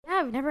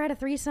we've never had a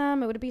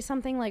threesome. It would be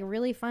something like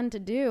really fun to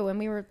do. And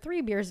we were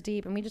 3 beers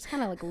deep and we just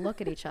kind of like look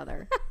at each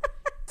other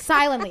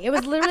silently. It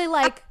was literally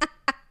like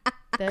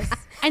this.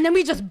 And then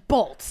we just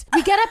bolt.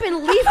 We get up and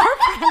leave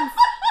our friends.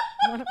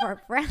 One of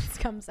our friends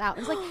comes out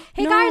and is like,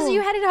 hey guys, are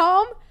you headed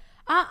home?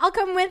 I'll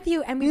come with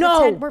you. And we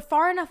pretend we're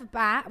far enough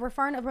back. We're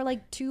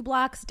like 2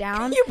 blocks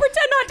down. You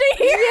pretend not to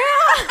hear.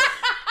 Yeah.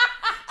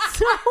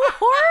 So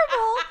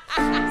horrible.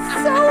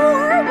 So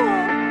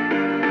horrible.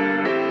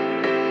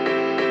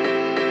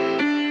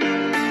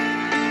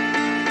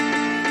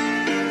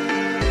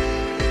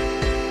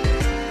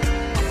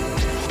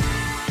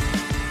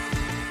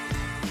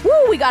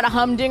 Woo, we got a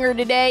humdinger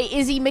today.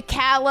 Izzy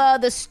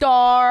McCalla, the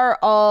star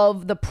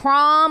of The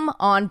Prom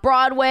on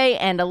Broadway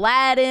and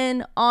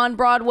Aladdin on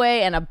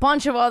Broadway and a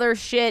bunch of other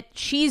shit.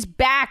 She's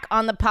back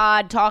on the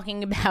pod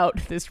talking about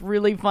this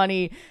really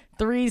funny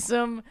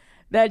threesome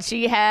that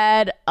she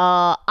had.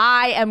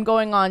 I am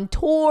going on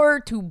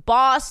tour to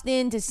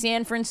Boston, to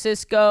San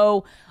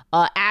Francisco.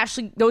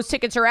 Ashley, those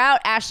tickets are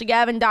out,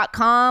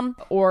 ashleygavin.com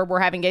or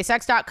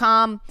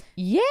we'rehavingaysex.com.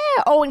 Yeah.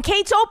 Oh, and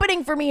Kate's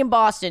opening for me in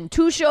Boston.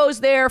 2 shows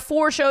there,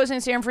 4 shows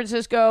in San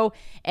Francisco,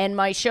 and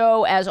my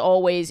show, as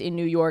always, in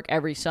New York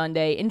every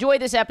Sunday. Enjoy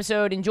this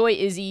episode. Enjoy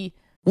Izzy.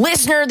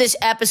 Listener, this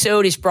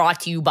episode is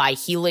brought to you by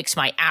Helix,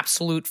 my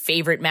absolute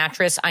favorite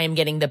mattress. I am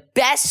getting the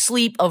best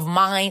sleep of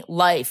my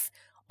life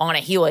on a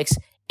Helix,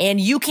 and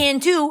you can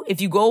too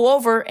if you go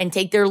over and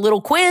take their little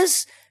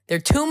quiz. Their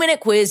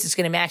 2-minute quiz is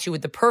going to match you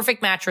with the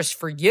perfect mattress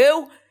for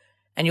you,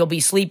 and you'll be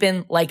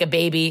sleeping like a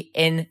baby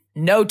in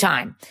no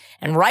time.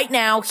 And right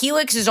now,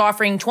 Helix is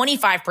offering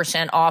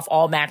 25% off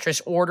all mattress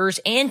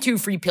orders and 2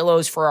 free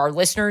pillows for our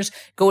listeners.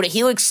 Go to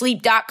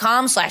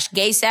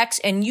helixsleep.com/gaysex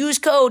and use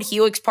code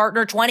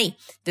HelixPartner20.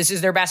 This is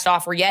their best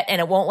offer yet,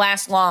 and it won't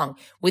last long.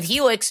 With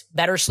Helix,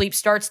 better sleep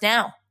starts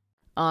now.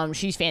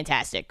 She's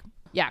fantastic.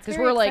 Yeah, because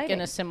we're like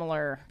in a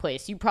similar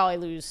place. You probably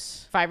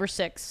lose 5 or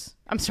 6.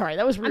 I'm sorry,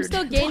 that was rude. I'm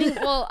still gaining.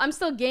 Well, I'm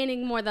still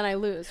gaining more than I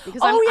lose because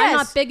I'm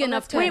not big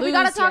enough to lose. Wait, we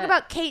got to talk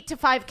about Kate to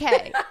 5K.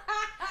 Kate to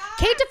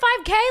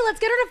 5K. Let's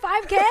get her to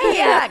 5K.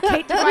 Yeah,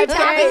 Kate to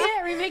 5K.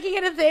 Are we making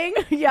it a thing?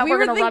 Yeah,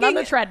 we're gonna run on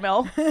the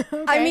treadmill.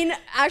 Okay. I mean,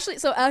 Ashley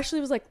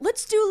was like,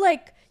 let's do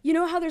like, you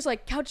know how there's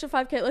like couch to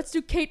 5K? Let's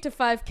do Kate to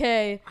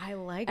 5K. I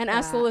like and that.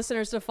 ask the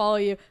listeners to follow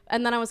you.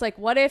 And then I was like,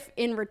 what if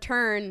in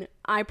return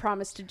I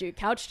promised to do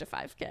couch to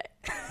 5K?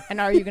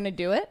 And are you gonna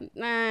do it?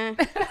 Nah.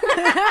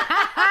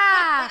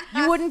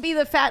 You wouldn't be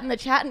the fat in the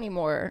chat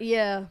anymore.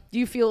 Yeah. Do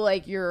you feel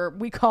like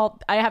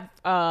I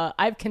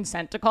have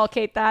consent to call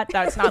Kate that?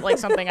 That's not like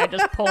something I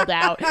just pulled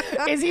out.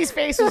 Izzy's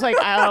face was like,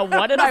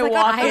 what did I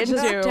walk into?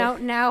 I just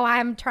don't know.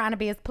 I'm trying to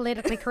be as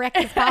politically correct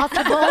as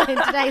possible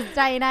in today's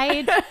day and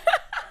age.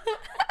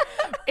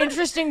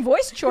 Interesting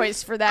voice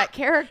choice for that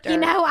character. You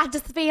know, I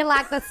just feel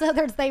like the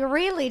Southerns, they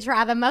really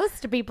try the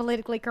most to be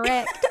politically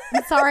correct.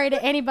 I'm sorry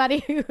to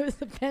anybody who is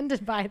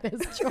offended by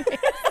this choice.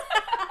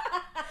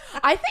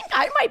 I think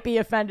I might be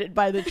offended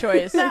by the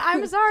choice.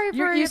 I'm sorry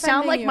for you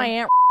sound like my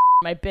aunt,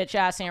 my bitch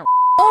ass aunt.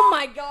 Oh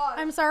my God.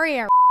 I'm sorry,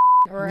 Aunt.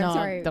 Or no, I'm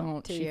sorry.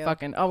 Don't. To She you.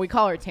 fucking. Oh, we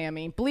call her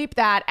Tammy. Bleep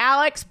that.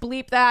 Alex,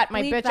 bleep that.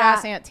 My bitch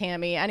ass Aunt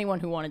Tammy. Anyone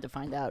who wanted to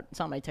find out, it's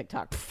on my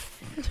TikTok.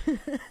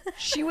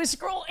 She was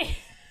scrolling.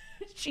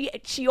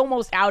 She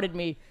almost outed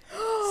me.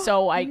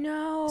 So I.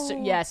 No.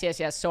 So, yes.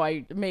 So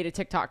I made a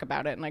TikTok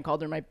about it and I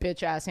called her my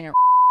bitch ass aunt.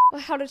 Well,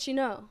 how did she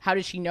know? How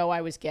did she know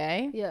I was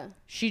gay? Yeah.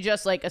 She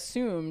just like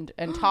assumed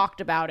and talked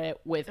about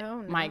it with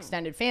my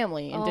extended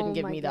family and didn't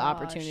give me the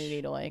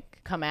opportunity to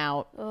like come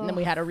out. And then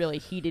we had a really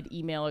heated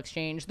email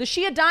exchange. The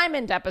She a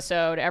Diamond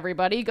episode,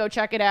 everybody. Go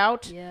check it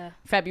out. Yeah.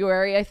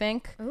 February, I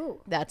think. Ooh,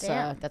 that's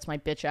my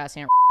bitch ass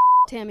aunt.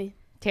 Tammy.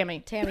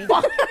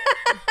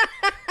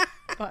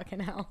 Fucking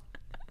hell.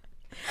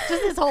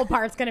 Just this whole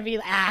part's gonna be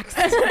axed.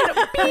 Beep,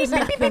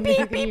 beep, beep,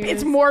 beep, beep.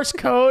 It's Morse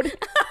code.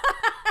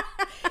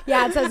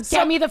 Yeah, it says,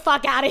 get me the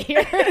fuck out of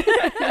here.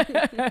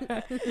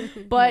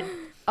 But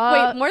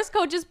wait, Morse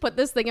code just put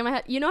this thing in my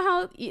head. You know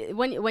how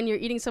when you're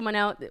eating someone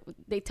out,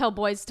 they tell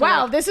boys to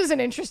wow, this isn't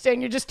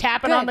interesting. You're just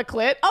tapping on the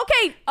clit.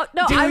 Okay.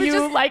 No, Do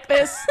you like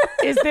this?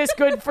 Is this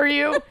good for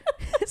you?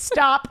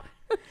 Stop.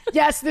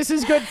 Yes, this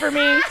is good for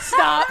me.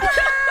 Stop.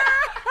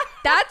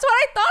 That's what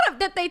I thought of.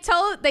 That they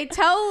tell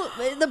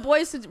the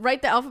boys to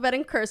write the alphabet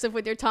in cursive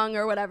with your tongue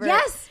or whatever.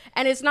 Yes.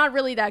 And it's not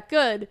really that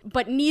good,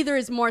 but neither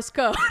is Morse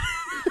code.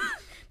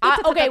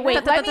 Okay,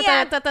 wait. Let me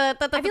add. I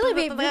feel like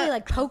they really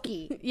like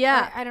pokey.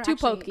 Yeah, I don't too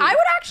actually, pokey. I'm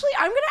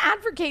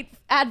going to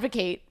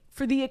advocate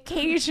for the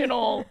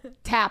occasional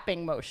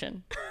tapping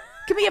motion.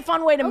 Could be a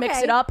fun way to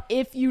mix it up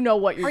if you know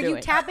what you're doing. Are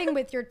you tapping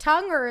with your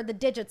tongue or are the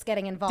digits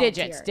getting involved?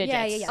 Digits.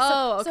 Yeah.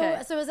 Oh,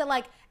 okay. So is it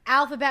like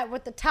alphabet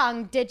with the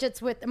tongue,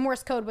 digits with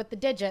Morse code with the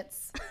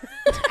digits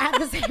at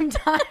the same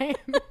time?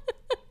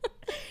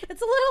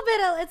 It's a little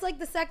bit of, it's like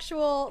the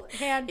sexual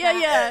hand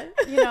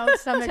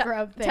stomach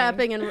rub thing.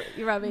 Tapping and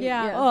rubbing.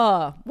 Yeah.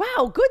 Oh,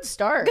 wow. Good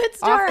start. Good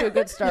start. Off to a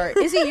good start.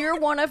 Izzy, you're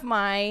one of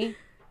my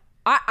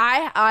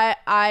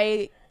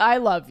I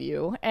love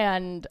you,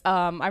 and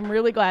I'm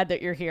really glad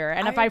that you're here.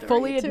 And if I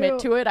fully admit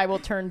to it, I will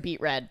turn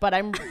beet red. But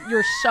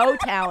you're so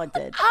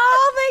talented.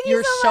 Oh, thank you.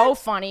 You're so much.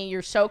 funny.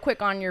 You're so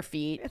quick on your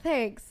feet.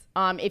 Thanks.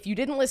 If you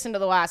didn't listen to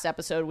the last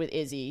episode with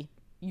Izzy,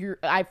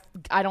 I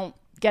don't.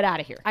 Get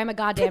out of here. I'm a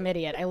goddamn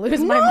idiot. I lose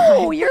my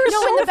mind. You're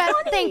so in the best.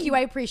 funny. Thank you.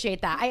 I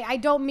appreciate that. I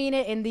don't mean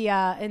it in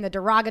the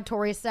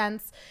derogatory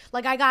sense.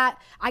 Like I got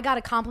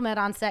a compliment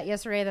on set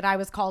yesterday that I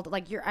was called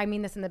like I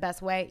mean this in the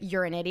best way.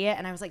 You're an idiot,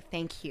 and I was like,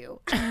 thank you,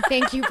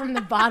 thank you from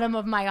the bottom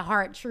of my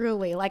heart.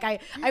 Truly, like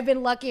I've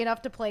been lucky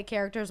enough to play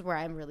characters where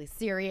I'm really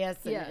serious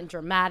and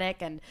dramatic,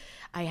 and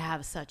I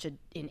have such an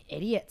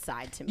idiot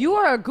side to me. You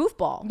are a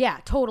goofball. Yeah,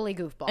 totally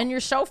goofball. And you're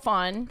so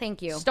fun.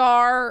 Thank you.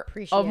 Star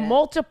Appreciate of it.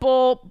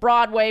 multiple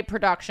Broadway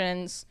productions.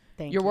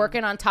 Thank you're you.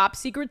 working on top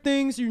secret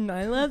things you're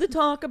not allowed to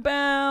talk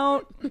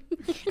about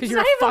because you're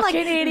not a even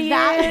fucking like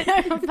idiot.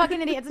 I'm a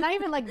fucking idiot. It's not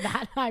even like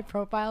that high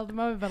profile at the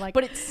moment,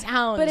 But it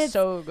sounds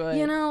so good.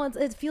 You know,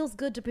 it feels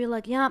good to be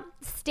like, yeah,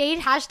 stay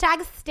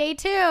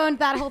tuned.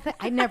 That whole thing.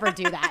 I never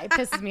do that. It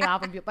pisses me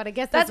off. But I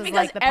guess That's this is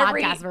because like the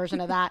podcast version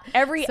of that.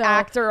 Every So-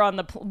 actor on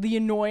the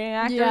annoying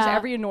actors, Yeah.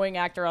 every annoying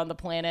actor on the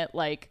planet,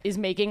 like, is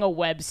making a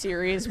web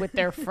series with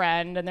their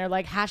friend, and they're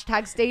like,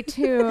 #stay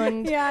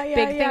tuned. Yeah, yeah,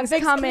 big yeah. things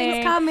Big coming.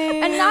 things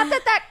coming. And not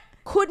that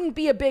couldn't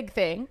be a big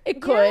thing.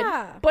 It could,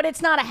 Yeah. but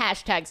it's not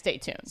a #stay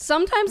tuned.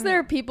 Sometimes there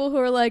are people who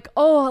are like,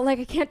 oh, like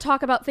I can't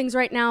talk about things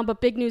right now, but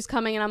big news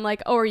coming. And I'm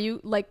like, oh, are you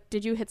like,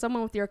 did you hit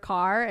someone with your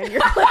car? And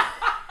you're like,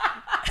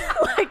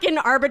 like in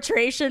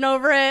arbitration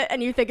over it,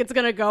 and you think it's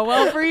going to go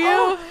well for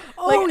you?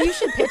 Oh, you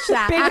should pitch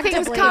that. Big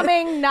things actively.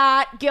 coming,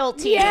 not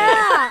guilty.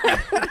 Yeah.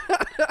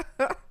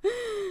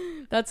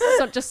 That's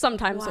just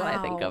sometimes what I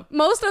think Wow. of.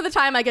 Most of the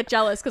time I get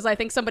jealous because I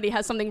think somebody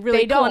has something really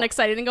They cool don't. and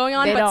exciting going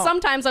on. They But don't.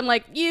 sometimes I'm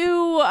like,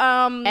 you,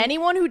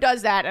 Anyone who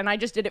does that, and I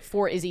just did it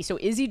for Izzy, so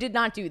Izzy did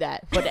not do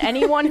that, but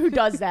anyone who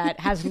does that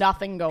has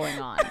nothing going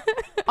on.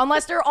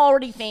 Unless they're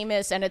already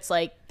famous and it's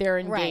like they're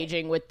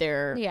engaging with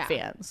their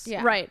fans.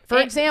 Yeah. right. For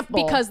And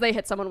example. because they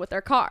hit someone with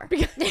their car.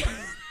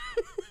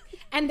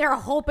 And they're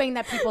hoping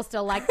that people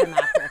still like them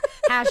after.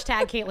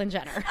 #Caitlyn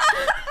Jenner.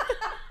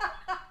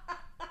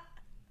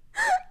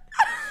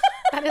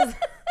 That is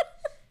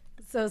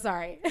so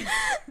sorry.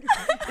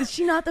 Is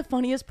she not the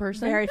funniest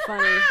person? Very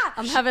funny.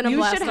 I'm having a You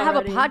blast should have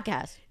already. a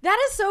podcast. That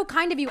is so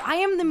kind of you. I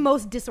am the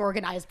most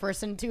disorganized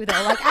person too,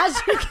 though. Like, as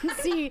you can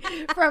see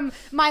from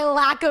my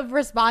lack of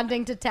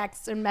responding to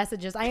texts and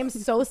messages, I am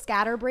so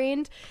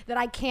scatterbrained that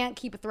I can't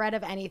keep a thread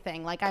of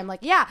anything. Like, I'm like,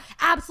 yeah,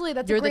 absolutely,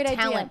 that's You're a great the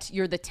idea. talent.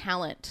 You're the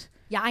talent.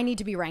 Yeah, I need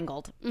to be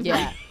wrangled.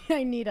 Yeah.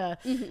 I need a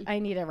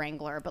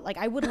wrangler. But like,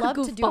 I would love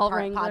to do a Goofball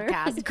wrangler.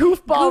 podcast.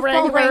 Goofball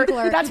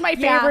Wrangler. That's my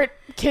Yeah. favorite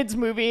kids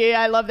movie.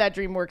 I love that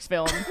DreamWorks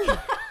film.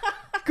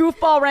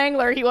 Goofball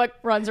Wrangler. He like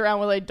runs around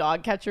with a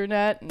dog catcher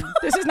net. And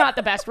this is not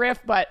the best riff,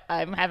 but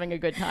I'm having a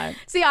good time.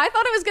 See, I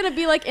thought it was going to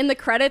be like in the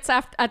credits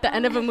at the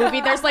end of a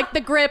movie. There's like the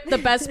grip, the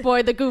best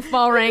boy, the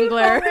goofball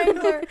wrangler.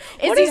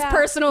 Izzy's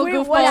personal Wait,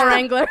 goofball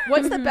wrangler.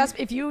 What's the best?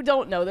 If you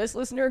don't know this,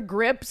 listener,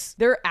 grips,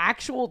 their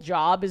actual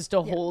job is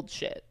to hold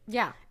shit.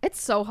 Yeah. It's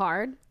so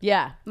hard.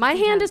 Yeah. My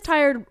hand is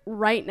tired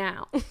right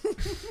now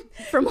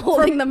from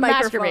holding the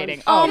microphone.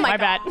 Masturbating. Oh, Oh, my my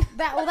bad.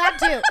 That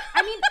too.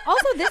 I mean,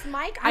 also this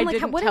mic. I'm I like,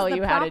 didn't what tell is the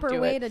you how to proper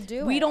do way it. to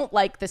do We it? don't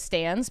like the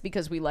stands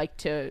because we like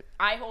to.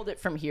 I hold it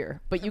from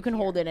here, but you can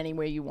hold it any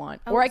way you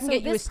want, or I can so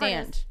get you a this part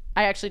stand. is-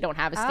 I actually don't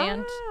have a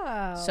stand,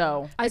 Oh.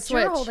 so I But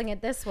you're switch. holding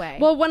it this way.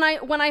 Well, when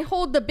I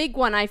hold the big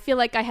one, I feel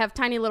like I have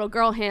tiny little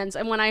girl hands,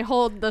 and when I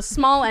hold the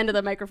small end of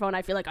the microphone,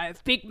 I feel like I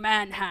have big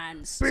man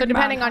hands. so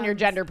depending on your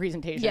gender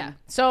presentation. Yeah.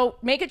 So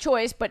make a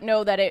choice, but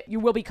know that you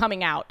will be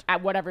coming out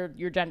at whatever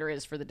your gender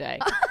is for the day,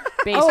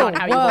 based on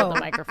how you hold the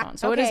microphone.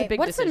 So it is a big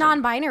What's decision. the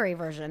non-binary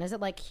version? Is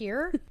it like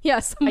here?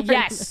 Yes.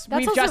 Yes, That's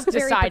we've also just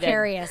very decided.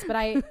 precarious. But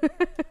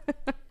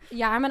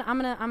yeah, I'm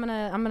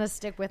gonna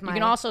stick with my. You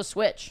can also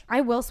switch.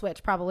 I will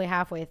switch probably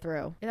halfway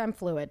through. I'm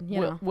fluid.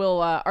 You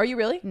know. Are you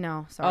really?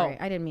 No, sorry,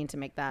 Oh. I didn't mean to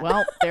make that.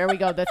 Well, there we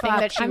go. The thing Fuck,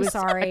 that she I'm was.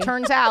 sorry. It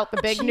turns out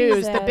the big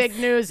news. The Jesus. big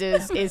news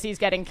is he's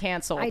getting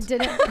canceled. I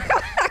didn't.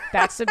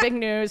 That's the big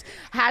news.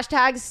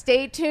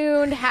 Stay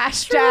tuned.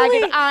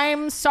 Truly.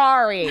 I'm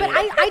sorry. But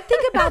I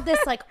think about this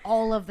like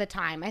all of the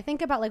time. I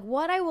think about like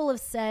what I will have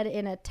said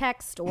in a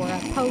text or a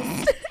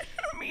post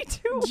Me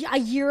too. a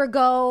year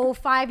ago,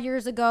 5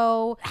 years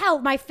ago. Hell,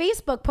 my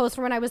Facebook post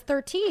from when I was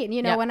 13,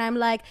 you know, Yeah. when I'm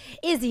like,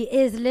 Izzy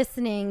is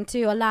listening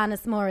to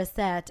Alanis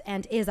Morissette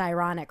and is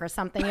ironic or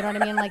something. You know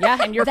what I mean? Like, Yeah,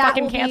 and you're that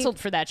fucking will be- canceled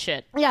for that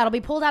shit. Yeah, it'll be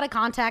pulled out of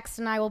context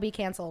and I will be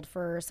canceled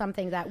for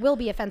something that will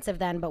be offensive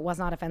then, but was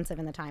not offensive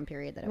in the time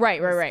period that it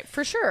Right. was.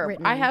 For sure.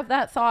 written I in. have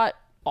that thought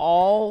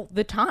all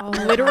the time.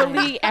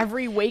 Literally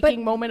every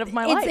waking moment of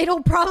my life.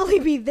 It'll probably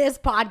be this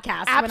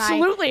podcast.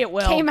 Absolutely when I it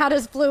will. Came out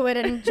as fluid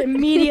and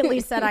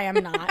immediately said I am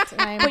not.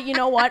 And I'm- But you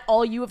know what?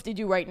 All you have to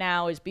do right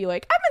now is be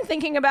like, I've been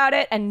thinking about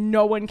it, and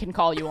no one can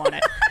call you on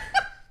it.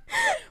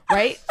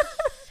 Right?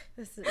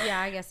 yeah,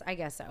 I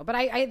guess so. But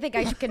I think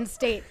I can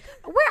state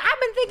where I've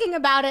been thinking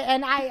about it,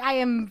 and I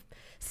am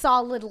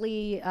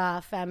solidly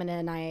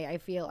feminine. I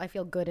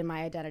feel good in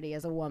my identity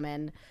as a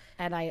woman,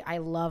 and I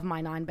love my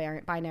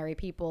non-binary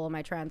people,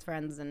 my trans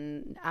friends,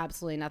 and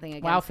absolutely nothing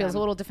against Wow, feels them. a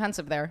little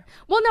defensive there.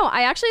 Well, no,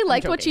 I actually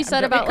liked what joking, she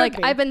said I'm joking. about It like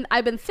could be.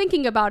 I've been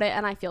thinking about it,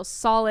 and I feel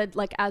solid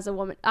like as a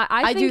woman.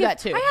 I do think that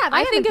too.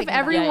 I think if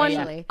everyone,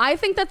 actually. I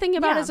think that thinking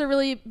about Yeah. it is a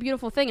really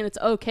beautiful thing, and it's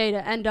okay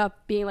to end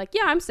up being like,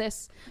 yeah, I'm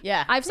cis.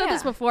 Yeah. I've said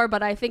this Yeah. before,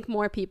 but I think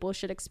more people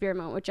should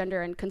experiment with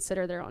gender and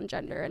consider their own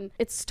gender, and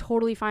it's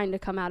totally fine to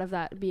come out of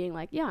that being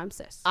like, yeah, I'm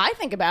cis. I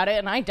think about it,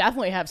 and I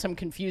definitely have some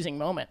confusing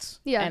moments.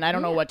 Yeah. And I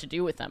don't know what to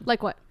do with them.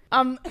 Like what?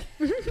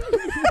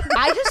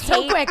 I just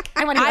So hate, quick.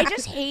 I wanna I hear.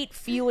 just hate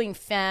feeling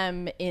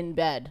femme in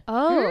bed.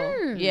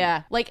 Oh,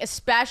 Yeah, like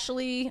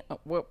especially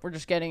we're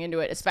just getting into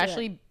it.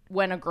 Especially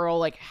when a girl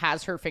like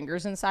has her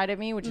fingers inside of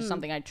me, which is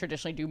something I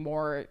traditionally do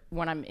more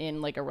when I'm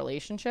in like a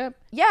relationship.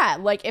 Yeah,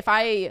 like if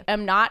I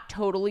am not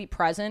totally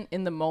present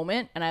in the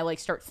moment and I like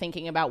start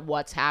thinking about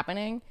what's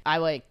happening, I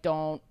like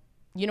don't.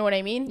 You know what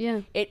I mean? Yeah.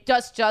 It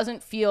just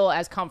doesn't feel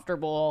as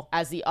comfortable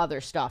as the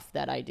other stuff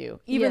that I do,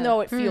 even Yeah.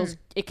 though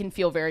it can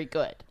feel very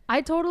good.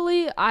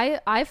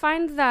 I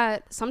find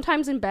that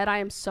sometimes in bed I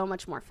am so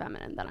much more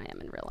feminine than I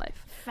am in real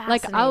life.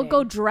 Like I'll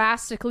go Fascinating.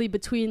 drastically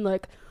between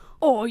like,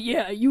 oh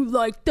yeah, you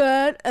like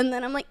that, and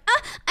then I'm like,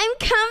 I'm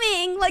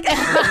coming. Like,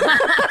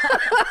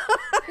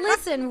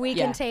 Listen, we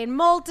Yeah. contain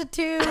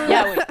multitudes.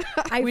 Yeah,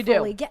 I we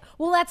fully do. get.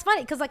 Well, that's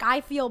funny because like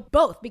I feel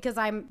both because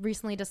I'm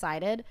recently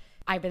decided.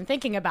 I've been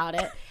thinking about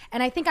it,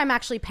 and I think I'm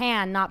actually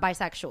pan, not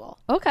bisexual.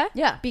 okay,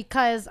 Yeah.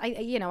 Because I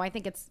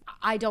think it's,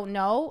 I don't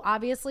know.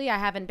 Obviously, I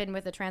haven't been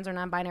with a trans or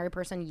non-binary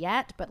person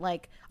yet, but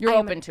like You're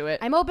I'm- open to it.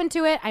 I'm open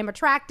to it. I'm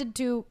attracted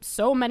to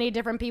so many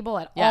different people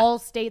at Yeah. all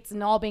states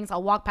and all beings.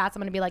 I'll walk past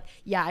them and be like,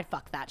 yeah, I'd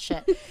fuck that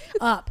shit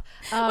up.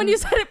 when you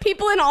said it,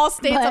 people in all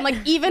states, but- I'm like,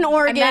 even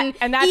Oregon,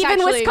 and that's even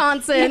actually-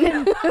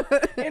 Wisconsin.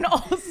 In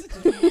all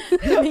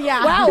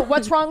yeah. Wow,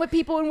 what's wrong with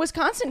people in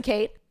Wisconsin,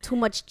 Kate? Too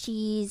much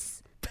cheese.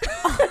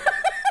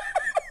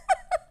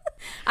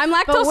 I'm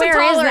lactose But where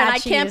is intolerant. that I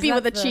can't cheese? be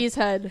with a That's the- cheese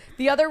head.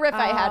 The other riff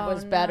I had Oh,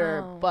 was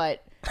better, no.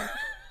 but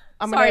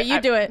I'm Sorry,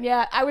 you do it.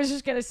 Yeah, I was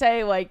just gonna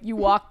say like you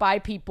walk by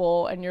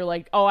people and you're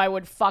like, oh, I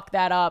would fuck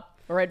that up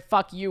or I'd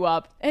fuck you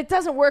up. It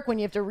doesn't work when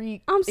you have to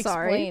I'm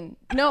sorry. explain.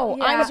 No,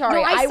 Yeah. I'm sorry.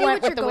 No, I I see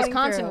went what with the you're going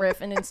Wisconsin through.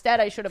 riff, and instead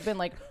I should have been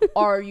like,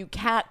 are you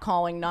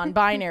catcalling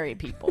non-binary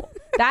people?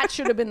 That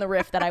should have been the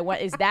riff that I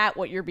went. Is that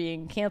what you're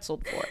being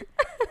canceled for?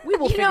 We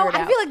will figure it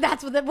I out. feel like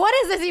that's what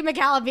is Izzy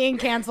McCalla being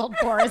canceled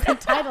for is the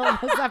title of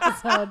this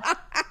episode.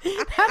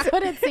 That's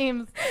what it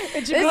seems.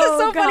 This is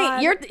so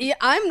funny.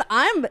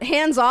 I'm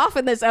hands off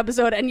in this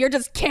episode, and you're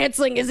just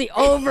canceling Izzy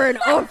over and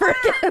over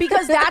again.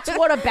 Because that's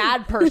what a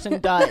bad person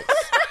does.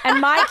 And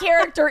my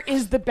character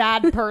is the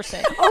bad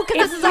person. Okay,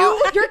 this is all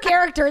your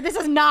character. This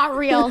is not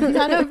real.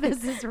 None of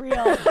this is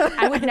real.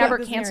 I would never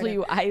this cancel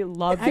narrative. you. I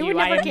love I you. would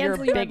I never am your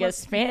cancel you.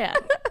 biggest fan.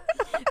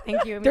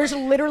 Thank you. There's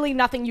literally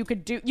nothing you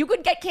could do. You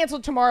could get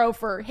canceled tomorrow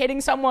for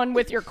hitting someone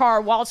with your car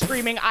while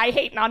screaming, I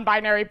hate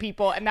non-binary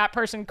people, and that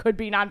person could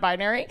be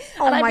non-binary.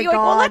 And I'd my be like,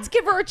 well, God. let's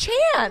give her a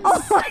chance.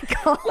 Oh my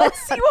god. Let's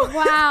see what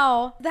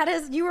Wow, that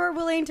is, you are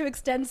willing to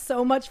extend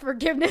so much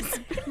forgiveness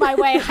my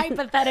way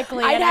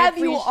hypothetically. I'd and I have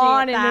you appreciate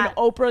on in that. an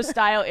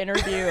Oprah-style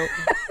interview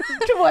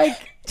to like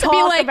To talk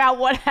be like, about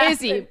what happened.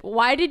 Izzy,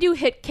 why did you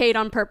hit Kate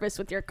on purpose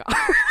with your car?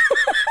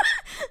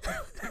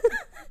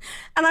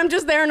 And I'm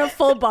just there in a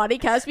full body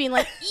cast being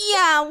like,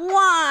 yeah,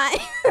 why?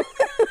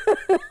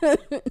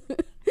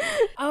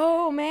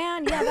 Oh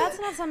man, yeah, that's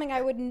not something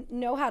I would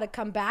know how to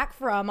come back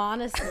from,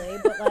 honestly.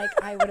 But like,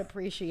 I would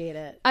appreciate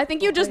it. I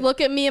think you just look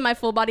at me in my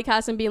full body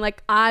cast and being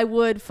like, I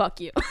would fuck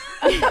you.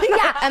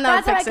 Yeah, And that's then when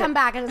I fix it. come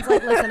back and it's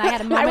like, listen, I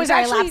had a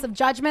momentary actually- lapse of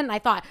judgment, and I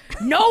thought,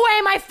 no way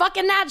am I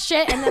fucking that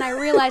shit. And then I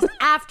realized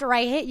after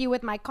I hit you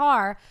with my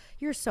car,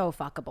 you're so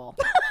fuckable.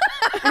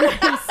 And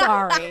I'm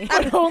sorry.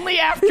 But only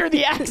after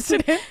the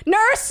accident.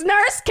 Nurse,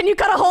 can you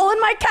cut a hole in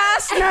my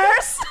cast,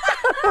 nurse?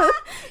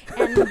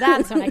 And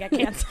that's when I get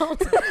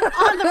canceled.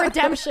 On the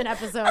redemption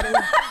episode is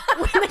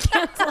when the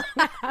canceling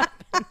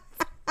happens.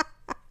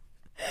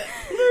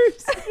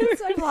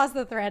 So I've lost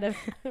the thread of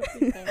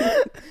everything.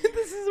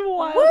 This is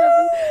wild.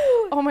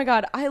 Oh my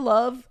god, I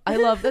love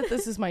that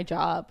this is my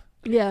job.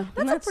 Yeah.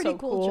 That's That's a pretty so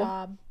cool cool.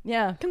 job.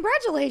 Yeah.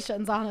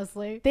 Congratulations,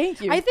 honestly.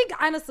 Thank you. I think,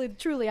 honestly,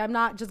 truly, I'm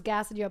not just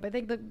gassing you up. I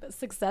think the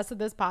success of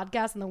this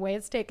podcast and the way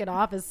it's taken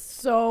off is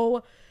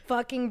so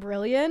fucking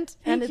brilliant.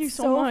 Thank and you it's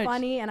so so much.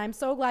 funny. And I'm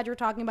so glad you're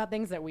talking about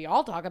things that we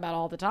all talk about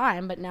all the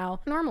time, but now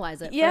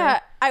normalize it. Yeah,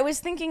 I was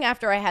thinking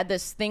after I had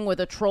this thing with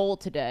a troll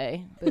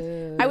today,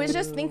 I was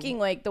just thinking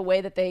like the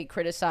way that they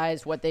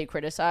criticize what they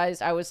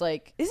criticize. I was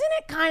like, isn't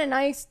it kind of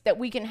nice that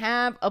we can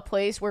have a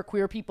place where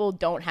queer people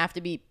don't have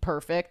to be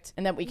perfect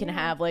and that we can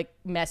have like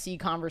messy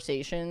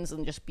conversations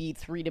and just be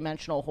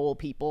three-dimensional whole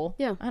people?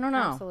 Yeah, I don't know.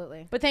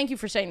 absolutely. But thank you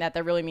for saying that.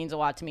 That really means a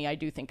lot to me. I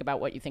do think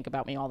about what you think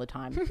about me all the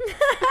time.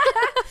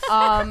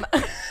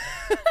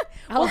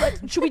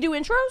 Should we do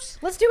intros?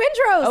 Let's do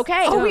intros.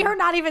 Okay. Oh, we are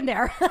not even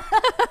there.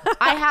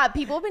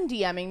 People have been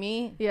DMing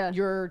me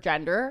your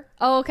gender.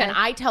 Oh, okay. And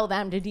I tell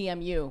them to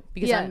DM you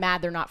because I'm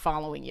mad they're not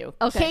following you.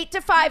 Okay. Kate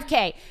to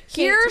 5K.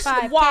 Here's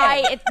 5K.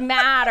 why it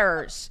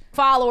matters.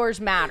 Followers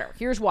matter.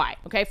 Here's why.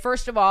 Okay.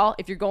 First of all,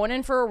 if you're going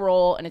in for a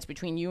role and it's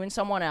between you and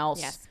someone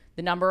else,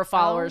 the number of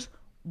followers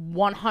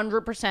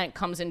 100%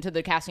 comes into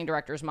the casting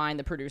director's mind,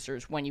 the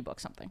producers, when you book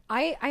something.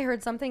 I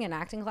heard something in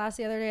acting class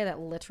the other day that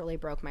literally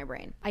broke my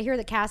brain. I hear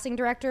that casting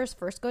directors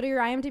first go to your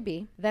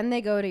IMDb, then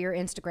they go to your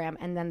Instagram,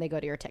 and then they go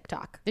to your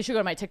TikTok. They should go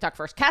to my TikTok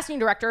first. Casting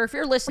director, if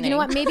you're listening. You know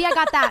what? Maybe I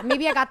got that.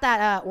 Maybe I got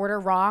that order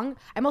wrong.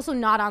 I'm also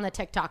not on the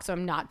TikTok, so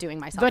I'm not doing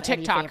myself The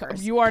any TikTok.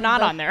 favors. You are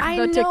not on there.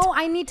 I know.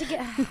 I need to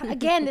get.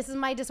 Again, this is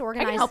my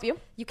disorganized. I can help you.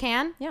 You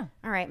can? Yeah.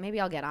 All right. Maybe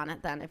I'll get on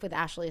it then. If with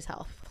Ashley's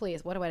help,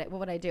 please. What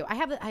would I do?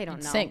 I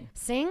don't know.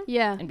 Sing.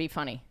 Yeah. And be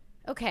funny.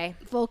 Okay.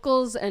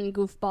 Vocals and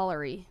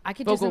goofballery. I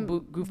could Vocal do some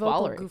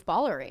goofballery. Vocal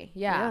goofballery.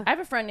 Yeah. I have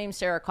a friend named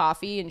Sarah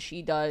Coffey, and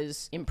she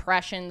does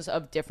impressions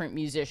of different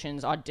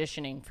musicians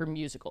auditioning for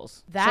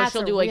musicals. That's so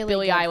she'll a do like really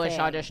Billie good Eilish thing.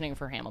 auditioning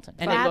for Hamilton,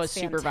 and it That's goes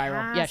super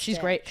viral. Yeah, she's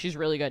fantastic. great. She's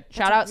really good.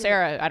 Shout out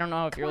Sarah. I don't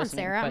know if you're Come on,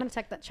 listening, Sarah. but I'm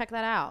gonna check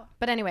that out.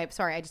 But anyway,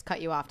 sorry, I just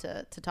cut you off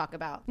to talk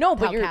about No,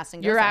 but how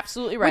casting you're goes.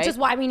 absolutely right. Which is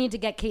why we need to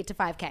get Kate to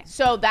 5K.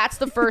 So that's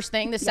the first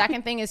thing. The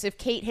second thing is if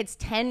Kate hits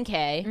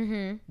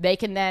 10K, they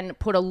can then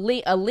put a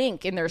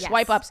link in their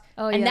swipe ups.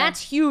 And that's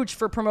huge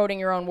for promoting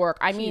your own work.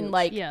 I mean,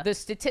 like the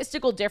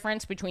statistical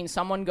difference between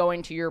someone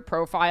going to your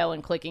profile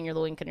and clicking your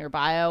link in your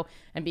bio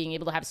and being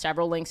able to have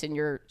several links in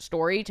your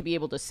story to be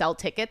able to sell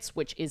tickets,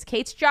 which is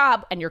Kate's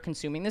job, and you're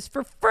consuming this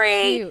for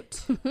free.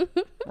 Cute.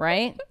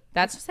 Right?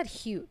 That's I just said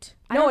cute.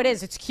 No, it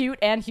is. It's cute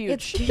and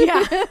huge.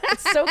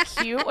 It's so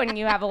cute when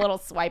you have a little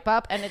swipe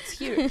up, and it's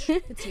huge.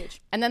 It's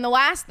huge. And then the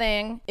last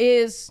thing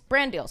is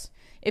brand deals.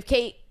 If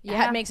Kate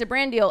makes a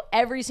brand deal,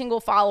 every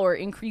single follower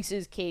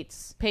increases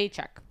Kate's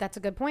paycheck. That's a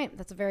good point.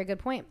 That's a very good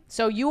point.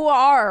 So you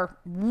are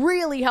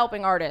really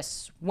helping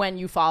artists when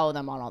you follow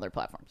them on all their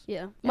platforms.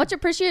 Yeah. Much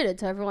appreciated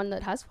to everyone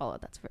that has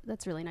followed.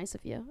 That's really nice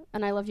of you.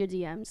 And I love your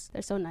DMs.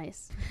 They're so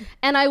nice.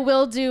 And I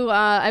will do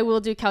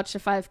Couch to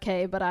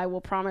 5K, but I will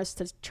promise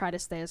to try to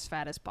stay as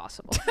fat as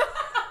possible.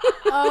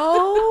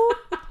 Oh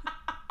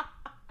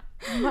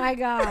my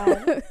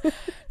God.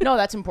 No,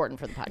 that's important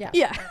for the podcast.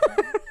 Yeah.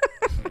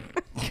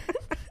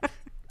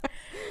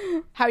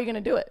 How are you going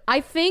to do it?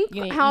 I think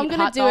You gonna how I'm eat going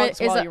to hot do it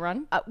dogs is while you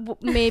run?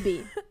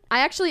 Maybe.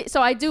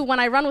 I do when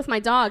I run with my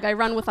dog, I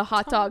run with a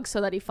hot dog so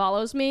that he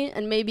follows me,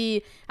 and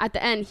maybe at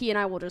the end he and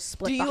I will just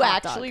split Do the you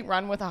hot actually dog.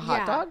 run with a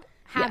hot dog?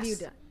 Have Yes.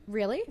 you done?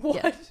 Really? What?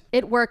 Yeah.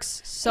 It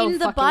works so In the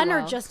fucking bun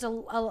well. or just a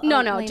No,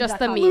 lame just duck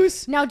the hot meat. dog?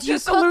 Loose. Now, do you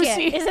Just a cook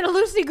loosey. it? Is it a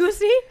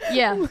loosey-goosey?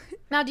 Yeah.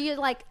 Now, do you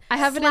like I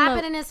have it in slap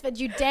the- it in his face?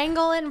 Do you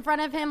dangle it in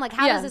front of him? Like,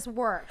 how does this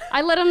work?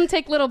 I let him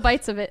take little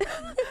bites of it.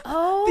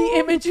 Oh, The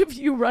image of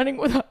you running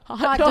with a hot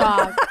hot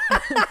dog.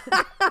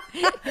 dog.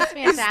 It's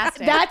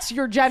fantastic. That's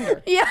your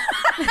gender. Yeah.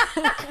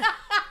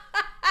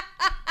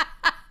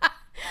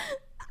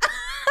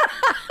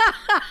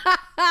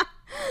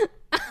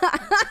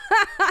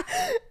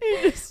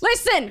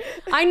 Listen,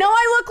 I know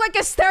I look like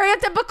a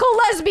stereotypical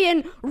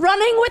lesbian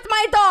running with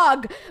my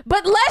dog,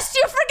 but lest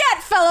you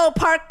forget, fellow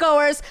park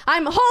goers,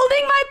 I'm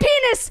holding my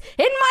penis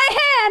in my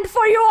hand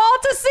for you all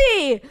to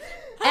see.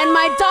 And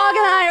my dog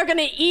and I are going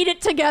to eat it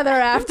together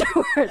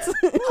afterwards.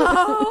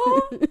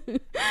 Oh.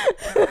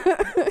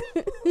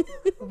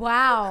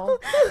 Wow.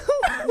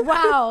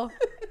 Wow.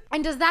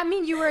 And does that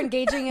mean you were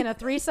engaging in a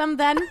threesome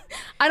then?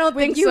 I don't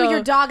With think you, so.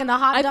 your dog, and the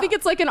hot dog? I think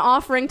it's like an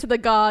offering to the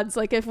gods.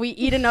 Like if we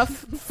eat enough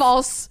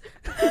false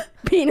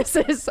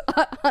penises,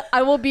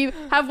 I will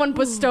have one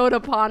bestowed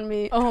upon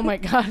me. Oh my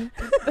God.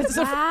 That's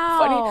so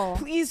Wow.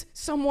 funny. Please,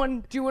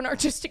 someone do an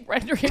artistic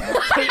rendering of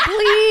Kate.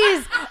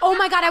 Please. Oh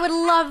my God, I would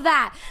love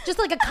that. Just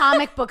like a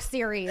comic book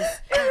series.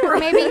 Or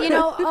maybe,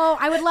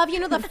 I would love,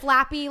 the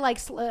flappy, like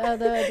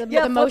the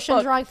flip motion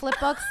book. drawing flip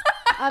books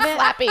of it.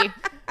 Flappy.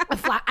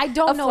 I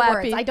don't know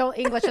flappy. words.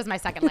 English is my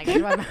second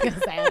language. What am I going to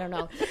say? I don't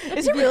know.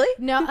 Is it really?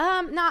 No,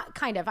 not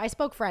kind of. I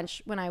spoke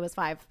French when I was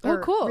 5. Oh,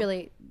 cool.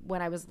 Really,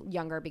 when I was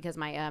younger, because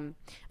my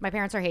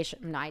parents are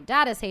Haitian. My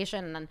dad is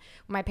Haitian, and then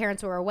when my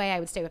parents were away, I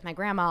would stay with my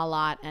grandma a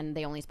lot, and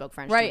they only spoke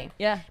French to Right, me.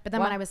 yeah. But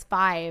then Wow. when I was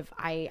 5,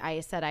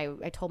 I said I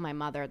told my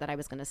mother that I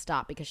was going to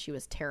stop because she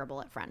was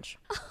terrible at French.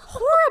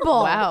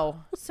 Horrible. Wow.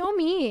 So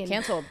mean.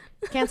 Canceled.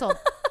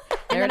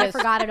 And There then it I is.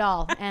 forgot it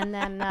all. And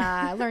then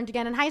I learned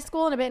again in high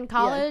school and a bit in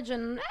college,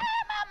 and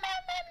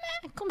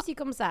comme si,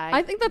 comme ça.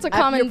 I think that's a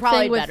common You're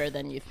probably thing with better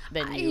than you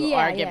Yeah,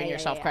 are yeah, giving yeah,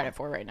 yourself yeah. credit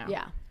for right now.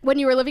 Yeah. when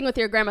you were living with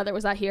your grandmother.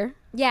 Was that here?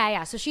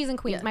 Yeah. So she's in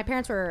Queens. Yeah. My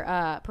parents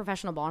were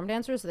professional ballroom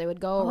dancers, so they would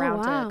go around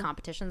wow. to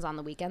competitions on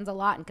the weekends a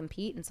lot and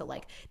compete. And so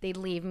like they'd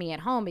leave me at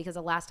home because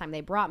the last time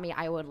they brought me,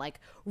 I would like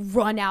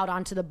run out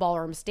onto the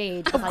ballroom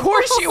stage. With, Of like,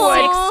 course you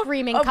 6 would.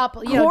 screaming Of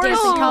couple, course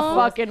dancing you couples.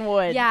 fucking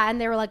would. Yeah,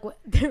 and they were like,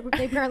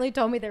 they apparently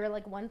told me they were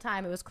like one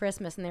time it was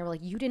Christmas, and they were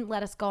like, you didn't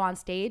let us go on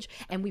stage,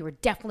 and we were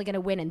definitely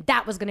gonna win, and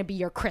that was gonna be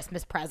your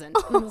Christmas present.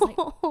 And I was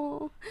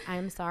like,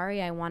 I'm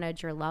sorry, I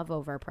wanted your love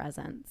over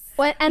presents.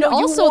 And No, you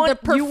also, also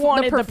the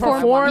wanted the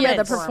performance. Yeah,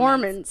 the performance.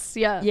 performance.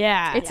 Yeah.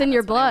 Yeah. It's in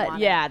your that's what I blood.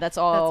 wanted. Yeah, that's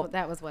all.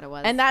 That was what it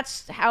was. And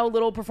that's how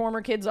little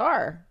performer kids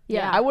are.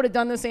 Yeah. I would have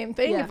done the same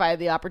thing Yeah. if I had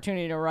the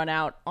opportunity to run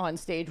out on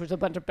stage with a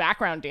bunch of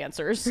background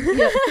dancers and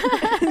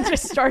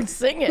just start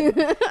singing.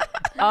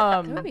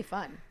 That would be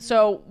fun.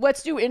 So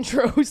let's do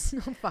intros.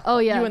 Oh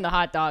yeah. You and the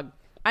hot dog.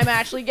 I'm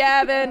Ashley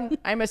Gavin.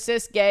 I'm a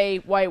cis gay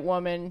white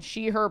woman.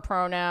 She, her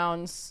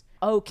pronouns.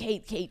 Oh,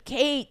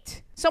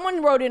 Kate.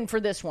 Someone wrote in for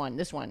this one.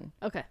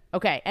 Okay.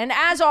 Okay. And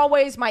as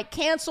always, my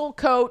cancel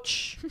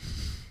coach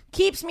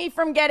keeps me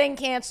from getting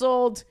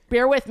canceled.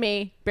 Bear with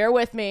me.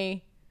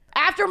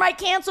 After my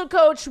cancel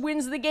coach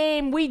wins the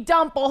game, we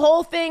dump a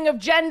whole thing of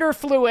gender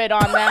fluid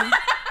on them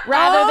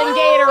rather than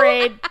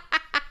Gatorade.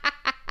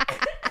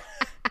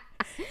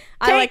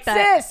 I like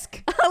that.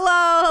 Sisk.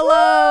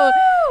 Hello.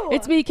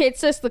 It's me, Kate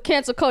Sis, the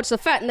cancel coach, the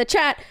fat in the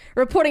chat,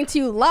 reporting to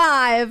you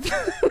live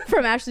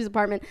from Ashley's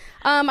apartment.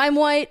 I'm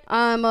white.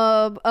 I'm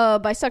a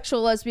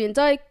bisexual, lesbian,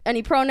 dyke.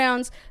 Any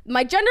pronouns.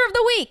 My gender of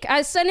the week,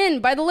 as sent in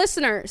by the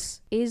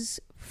listeners,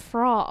 is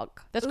frog.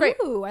 That's great.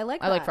 Ooh, I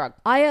like that. I like frog.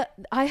 I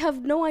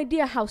have no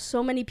idea how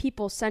so many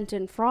people sent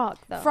in frog,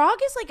 though. Frog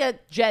is like a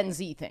Gen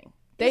Z thing.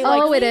 They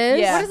it is?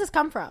 Yeah. Where does this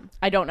come from?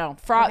 I don't know.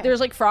 Frog. Okay. There's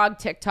like frog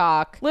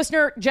TikTok.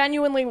 Listener,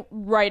 genuinely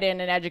write in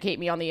and educate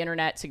me on the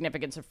internet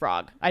significance of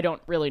frog. I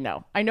don't really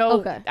know. I know.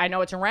 Okay. I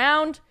know it's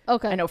around.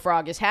 Okay. I know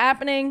frog is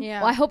happening.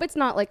 Yeah. Well, I hope it's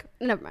not like,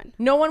 never mind.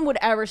 No one would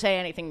ever say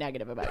anything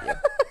negative about you.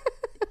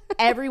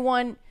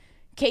 Everyone.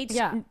 Kate's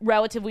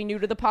relatively new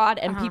to the pod,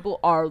 and people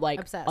are like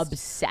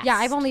obsessed. Yeah,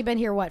 I've only been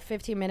here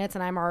 15 minutes,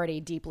 and I'm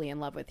already deeply in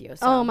love with you.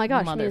 So. Oh my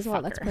gosh, me as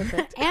well. That's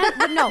perfect. And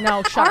but no,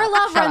 shut our up,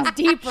 love shut runs up,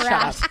 deeper. Shut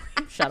Ash. up.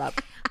 Shut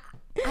up.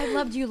 I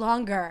loved you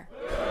longer.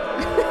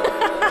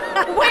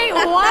 Wait,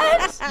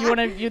 what? You want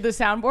to view the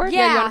soundboard?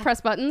 Yeah, you want to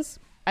press buttons?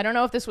 I don't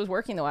know if this was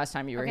working the last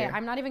time you were Okay, here.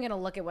 I'm not even gonna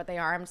look at what they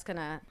are. I'm just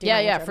gonna do Yeah,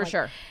 my yeah, intro. for I'm like,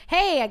 sure.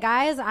 Hey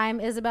guys, I'm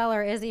Isabel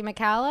or Izzy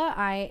McCalla.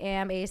 I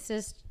am a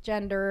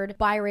cisgendered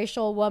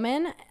biracial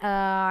woman.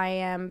 I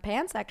am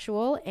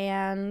pansexual,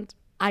 and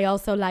I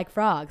also like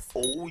frogs.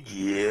 Oh,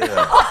 yeah.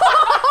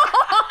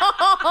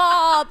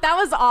 Oh, that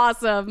was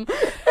awesome.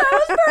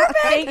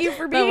 Thank you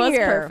for being was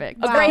here. perfect.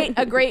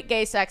 A great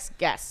gay sex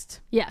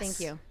guest. Yes. Thank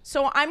you.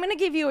 So I'm going to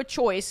give you a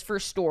choice for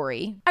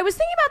story. I was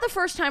thinking about the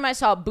first time I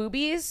saw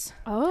boobies.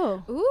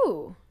 Oh.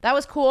 Ooh, That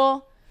was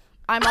cool.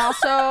 I'm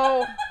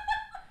also...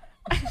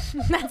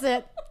 that's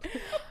it.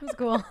 That's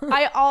cool.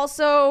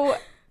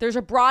 There's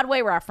a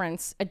Broadway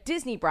reference, a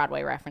Disney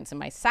Broadway reference in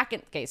my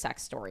second gay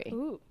sex story.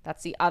 Ooh.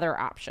 That's the other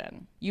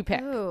option. You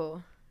pick.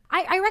 Ooh.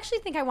 I actually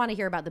think I want to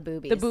hear about the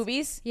boobies. The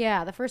boobies?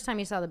 Yeah, the first time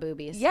you saw the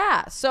boobies.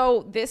 Yeah.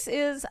 So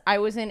I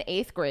was in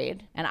 8th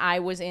grade, and I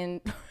was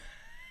in...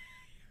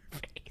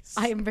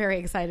 I am very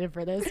excited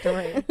for this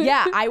story.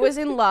 Yeah, I was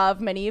in love.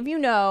 Many of you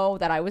know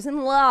that I was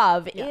in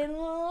love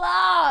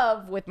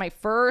with my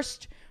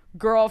first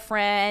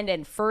girlfriend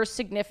and first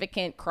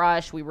significant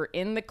crush. We were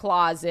in the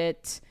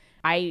closet.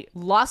 I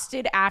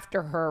lusted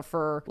after her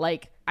for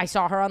I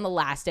saw her on the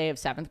last day of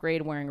 7th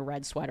grade wearing a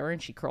red sweater,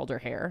 and she curled her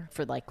hair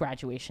for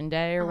graduation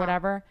day or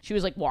whatever. She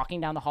was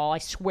walking down the hall. I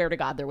swear to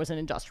God, there was an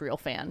industrial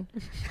fan.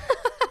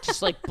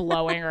 Just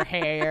blowing her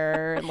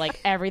hair and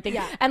everything.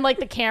 Yeah. And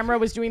the camera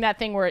was doing that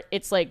thing where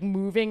it's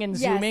moving and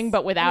zooming,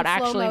 but without In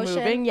slow actually motion.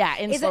 moving. Yeah,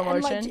 in slow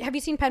motion. have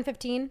you seen Pen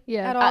 15?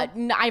 Yeah. At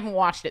all? I haven't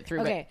watched it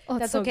through. Okay, Oh,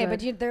 it's that's so okay.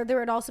 good. But there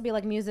would also be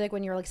music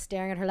when you're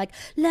staring at her, la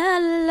la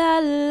la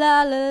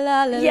la la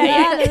la la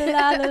Yeah,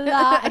 la la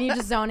la, and you're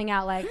just zoning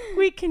out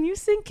Wait, can you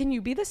sing? Can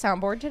you be the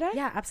soundboard today?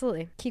 yeah,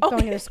 absolutely. Keep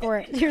going to score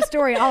it. Your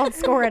story, I'll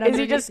score it.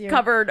 Izzy just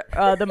covered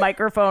the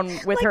microphone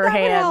with her that would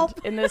hand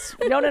help. in this.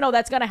 No,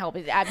 that's gonna help.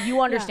 You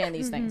understand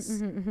these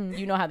things.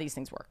 You know how these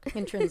things work.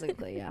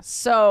 intrinsically, yeah.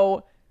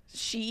 So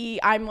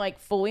I'm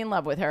fully in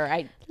love with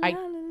her.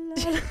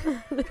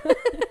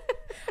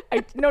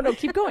 No,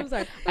 keep going.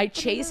 I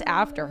chase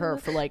after her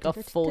for a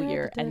full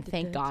year, and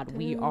thank God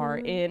we are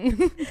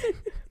in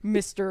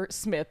Mr.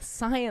 Smith's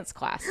science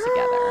class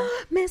together.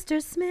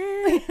 Mr.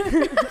 Smith.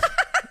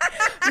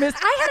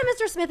 I had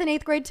a Mr. Smith in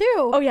 8th grade too.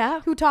 Oh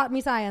yeah, who taught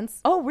me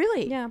science. oh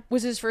really? Yeah.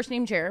 Was his first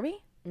name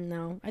Jeremy?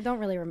 No, I don't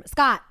really remember.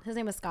 Scott. His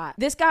name was Scott.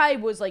 This guy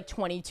was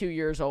 22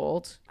 years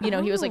old. He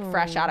was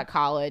fresh out of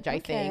college, I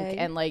think,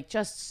 and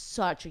just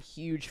such a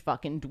huge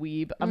fucking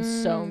dweeb. I'm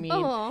so mean.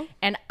 Aw.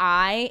 And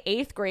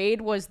 8th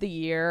grade was the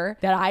year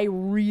that I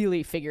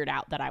really figured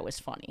out that I was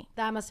funny.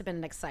 That must have been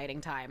an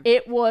exciting time.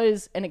 It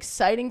was an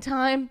exciting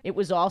time. It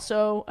was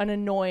also an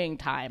annoying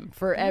time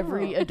for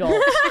every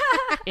adult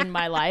in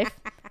my life.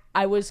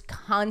 I was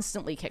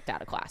constantly kicked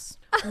out of class.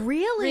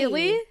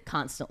 Really?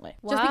 Constantly.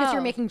 Just because Wow.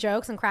 you're making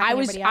jokes and cracking I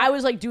was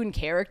everybody up? doing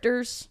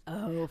characters.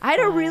 Oh, I had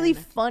a really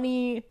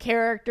funny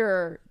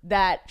character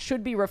that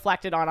should be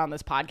reflected on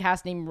this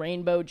podcast named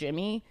Rainbow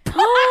Jimmy.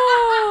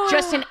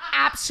 Just an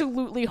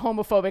absolutely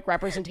homophobic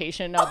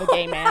representation of a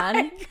gay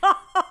man.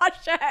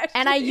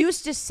 And I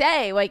used to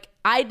say, like,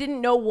 I didn't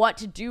know what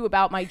to do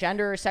about my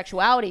gender or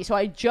sexuality. So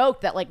I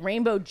joked that, like,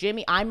 Rainbow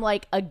Jimmy, I'm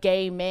like a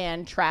gay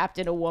man trapped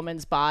in a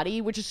woman's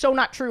body, which is so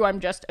not true. I'm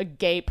just a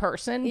gay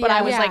person. But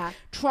I was like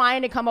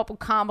trying to come up with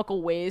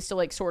comical ways to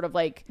like sort of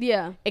like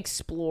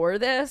explore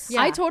this.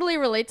 Yeah. I totally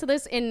relate to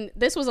this. And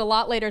this was a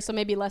lot later, so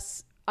maybe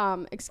less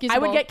excusable.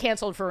 I would get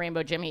canceled for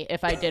Rainbow Jimmy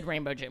if I did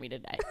Rainbow Jimmy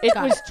today. It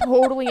was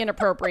totally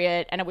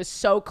inappropriate, and it was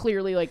so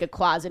clearly like a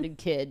closeted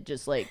kid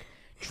just like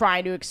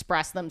trying to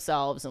express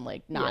themselves and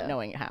like not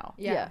knowing how.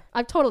 Yeah.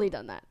 I've totally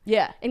done that.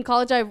 Yeah. In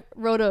college, I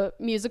wrote a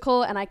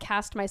musical and I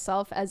cast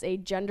myself as a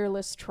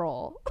genderless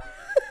troll.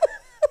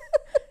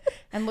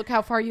 And look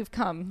how far you've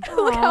come.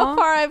 Look how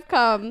far I've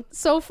come.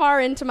 So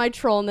far into my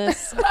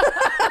trollness.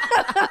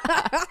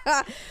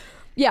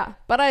 Yeah,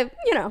 but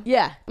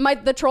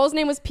the troll's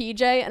name was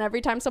PJ, and every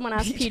time someone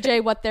asked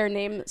PJ what their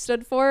name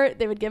stood for,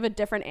 they would give a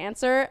different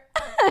answer.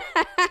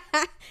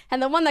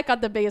 And the one that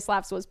got the biggest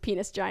laughs was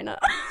Penis Gina.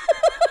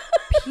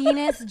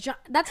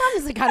 That's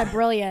honestly kind of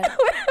brilliant.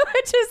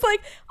 Which is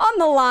like on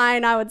the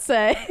line, I would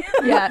say.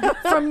 Yeah,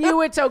 from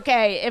you it's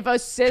okay. If a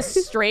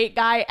cis straight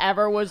guy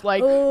ever was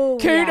like,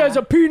 Kate has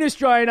a penis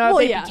Gina,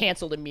 they'd be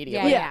canceled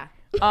immediately. Yeah.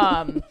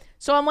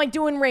 So I'm like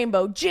doing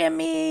Rainbow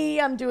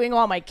Jimmy. I'm doing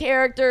all my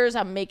characters.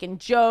 I'm making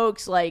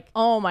jokes. Like,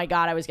 oh my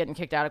God, I was getting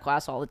kicked out of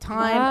class all the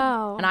time.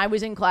 Wow. And I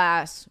was in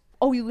class.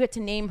 Oh, you get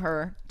to name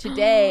her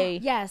today.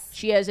 Yes.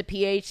 She has a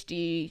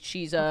PhD.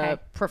 She's a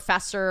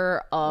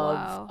professor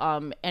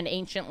of an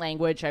ancient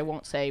language. I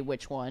won't say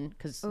which one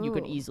because you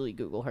can easily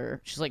Google her.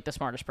 She's like the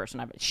smartest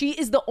person I've. She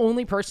is the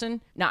only person.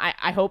 Now,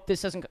 I hope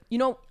this doesn't. You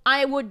know,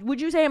 I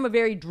would you say I'm a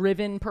very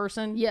driven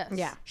person? Yes.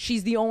 Yeah.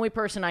 She's the only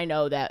person I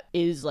know that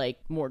is like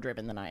more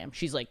driven than I am.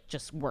 She's like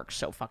just works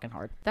so fucking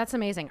hard. That's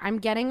amazing. I'm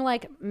getting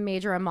like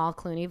major Amal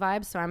Clooney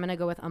vibes, so I'm gonna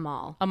go with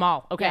Amal.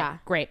 Amal. Okay. Yeah.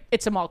 Great.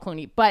 It's Amal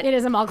Clooney, but It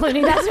is Amal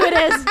Clooney. That's who it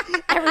is.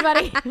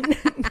 Everybody.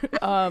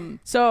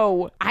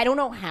 So I don't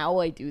know how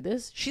I do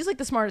this. She's like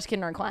the smartest kid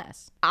in our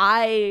class.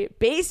 I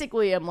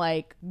basically am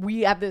like,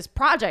 we have this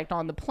project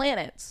on the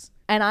planets.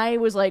 And I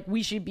was like,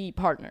 we should be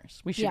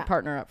partners. We should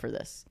partner up for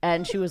this.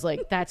 And she was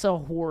like, that's a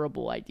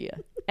horrible idea.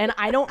 And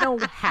I don't know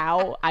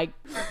how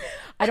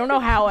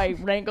I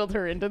wrangled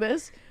her into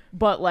this.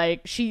 But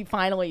like she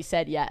finally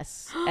said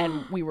yes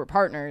and we were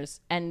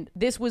partners. And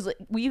this was,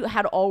 we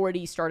had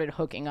already started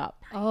hooking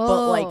up.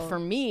 But like for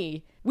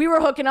me, we were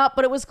hooking up,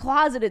 but it was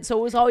closeted. So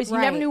it was always, you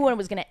never knew when it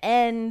was going to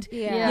end.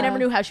 Yeah. You never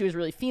knew how she was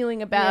really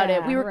feeling about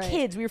it. We were right.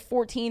 kids. We were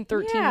 14,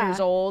 13 years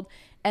old.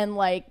 And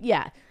like,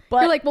 but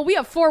you're like, well, we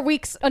have 4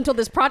 weeks until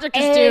this project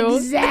is due.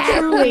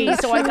 Exactly.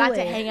 So I got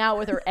to hang out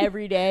with her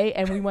every day,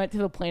 and we went to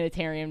the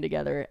planetarium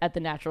together at the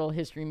Natural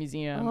History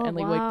Museum, and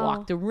like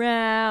walked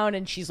around,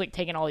 and she's like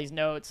taking all these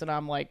notes, and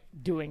I'm like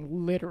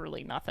doing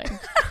literally nothing.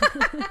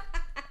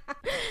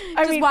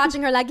 I mean,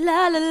 watching her like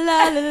la la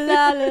la la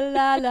la la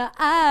la la,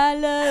 I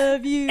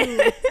love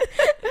you.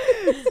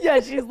 Yeah,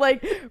 she's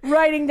like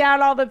writing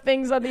down all the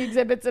things on the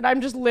exhibits, and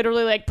I'm just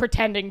literally like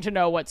pretending to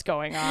know what's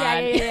going on.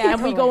 Yeah,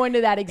 and we go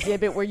into that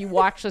exhibit where you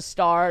watch the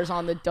stars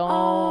on the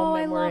dome,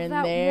 and we're in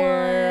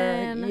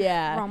there. One.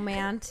 Yeah,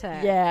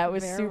 romantic. Yeah, it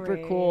was super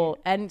cool.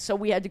 And so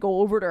we had to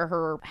go over to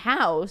her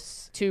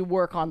house to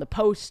work on the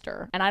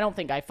poster, and I don't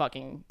think I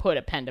fucking put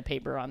a pen to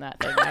paper on that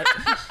thing.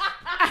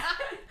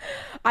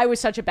 I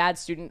was such a bad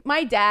student.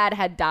 My dad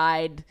had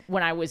died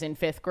when I was in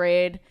 5th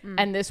grade.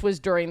 And this was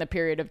during the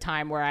period of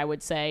time where I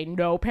would say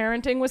no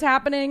parenting was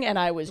happening. And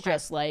I was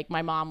just like,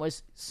 my mom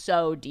was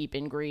so deep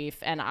in grief.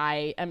 And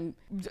I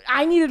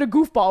needed a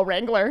goofball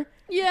wrangler.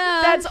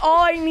 Yeah. That's all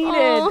I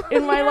needed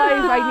in my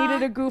life. I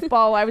needed a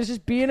goofball. I was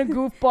just being a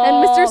goofball.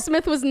 And Mr.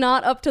 Smith was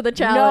not up to the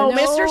challenge.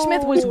 No, Mr.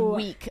 Smith was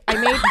weak.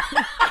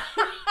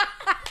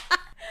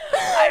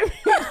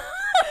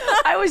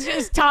 I was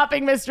just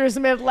topping Mr.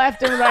 Smith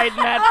left and right in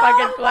that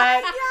fucking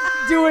class,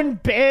 doing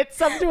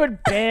bits. I'm doing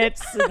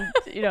bits, and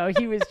you know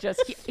he was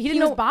just he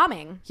didn't was know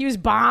bombing. He was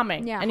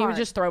bombing, Yeah, and he would hard.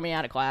 just throw me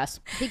out of class.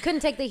 He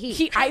couldn't take the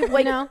heat.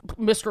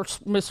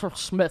 Mr.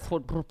 Smith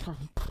would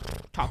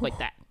talk like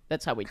that.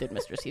 That's how we did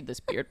Mr. See this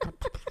beard.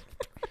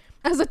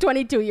 As a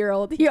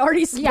 22-year-old, he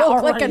already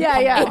spoke like an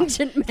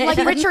ancient man.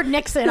 Like Richard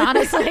Nixon,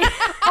 honestly.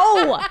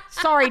 Oh,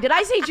 sorry. Did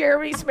I say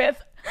Jeremy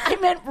Smith? I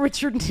meant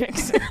Richard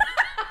Nixon.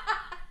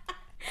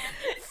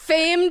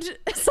 Famed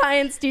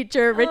science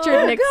teacher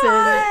Richard Nixon.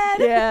 God.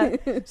 Yeah.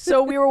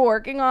 So we were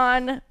working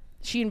on,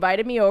 she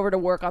invited me over to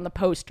work on the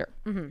poster.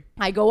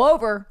 I go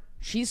over.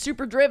 She's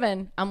super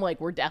driven. I'm like,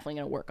 we're definitely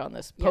going to work on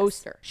this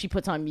poster. She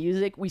puts on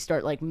music. We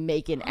start like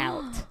making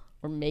out.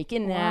 We're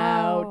making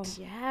out.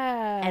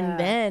 Yeah. And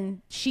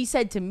then she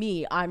said to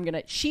me,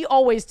 she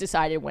always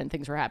decided when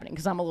things were happening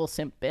because I'm a little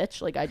simp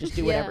bitch. Like I just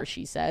do whatever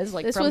she says.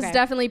 Like This was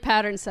definitely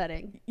pattern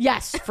setting.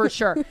 Yes, for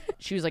sure.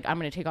 She was like, I'm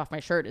going to take off my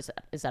shirt. Is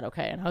that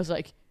okay? And I was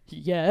like,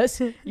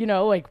 yes. You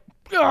know, like,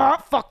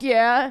 fuck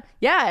yeah.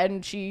 Yeah.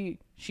 And she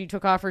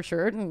took off her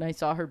shirt and I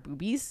saw her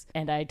boobies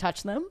and I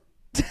touched them.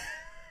 And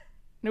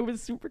it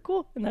was super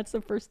cool. And that's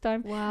the first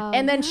time. Wow.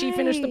 And then she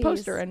finished the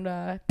poster and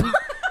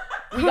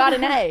we got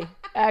an A.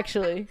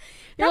 Actually.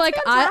 You're like,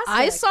 I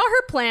fantastic. saw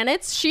her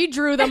planets. She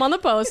drew them on the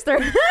poster.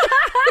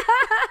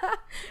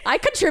 I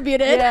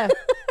contributed. Yeah.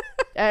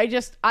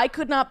 I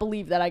could not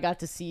believe that I got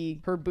to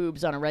see her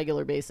boobs on a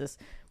regular basis.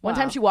 One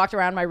time she walked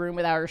around my room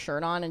without her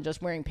shirt on and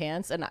just wearing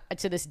pants, and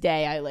to this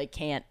day I like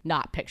can't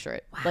not picture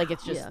it. Like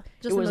it's just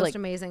Just it the was most like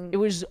amazing. It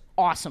was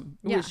awesome.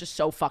 It Yeah. was just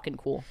so fucking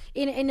cool.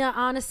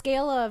 On a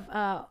scale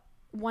of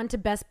 1 to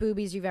best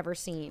boobies you've ever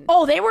seen.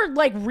 Oh, they were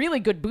like really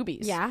good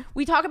boobies. Yeah.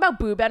 We talk about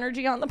boob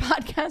energy on the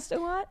podcast a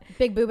lot.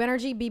 Big boob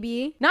energy,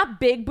 BBE.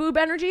 Not big boob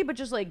energy, but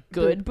just like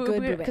good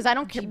boob. boob Because I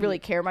don't really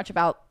care much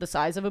about the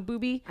size of a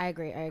boobie. I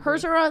agree.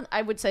 Hers are on,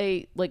 I would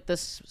say, like the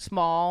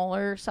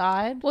smaller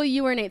side. Well,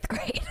 you were in 8th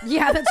grade.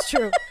 Yeah, that's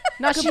true.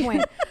 Good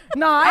point.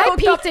 No, I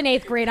peaked in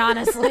 8th grade,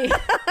 honestly.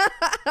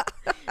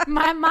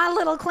 my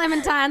little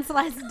Clementine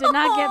slice did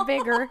not get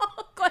bigger.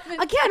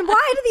 Again,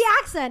 why did the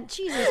accent?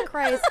 Jesus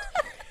Christ.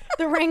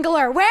 The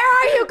Wrangler. Where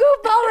are you,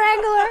 goofball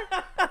Wrangler?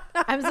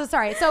 I'm so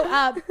sorry.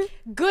 So,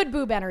 good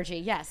boob energy.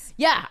 Yes.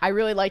 Yeah, I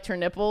really liked her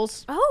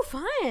nipples. Oh,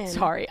 fun.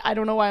 Sorry, I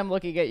don't know why I'm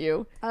looking at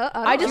you.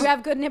 I just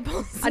have good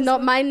nipples. I know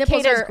my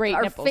nipples Kate has are great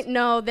nipples.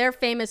 no, they're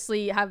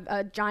famously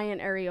have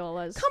giant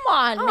areolas. Come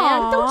on, man.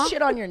 Aw. Don't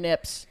shit on your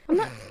nips.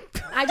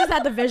 I just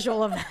had the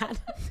visual of that.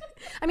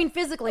 I mean,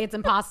 physically, it's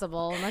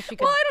impossible unless you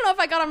could. Well, I don't know if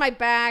I got on my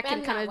back Bend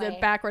and kind of that did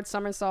way. backward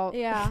somersault.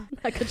 Yeah.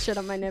 I could shit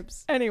on my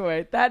nips.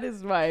 Anyway, that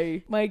is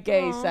my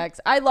gay sex.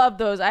 I love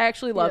those. I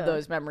actually love Yeah.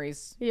 those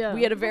memories. Yeah.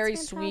 We had a That's very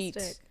sweet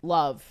fantastic.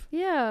 love.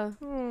 Yeah.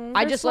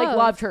 I just like love.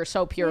 loved her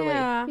so purely.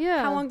 Yeah.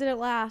 Yeah. How long did it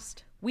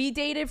last? We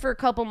dated for a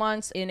couple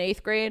months in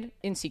 8th grade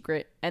in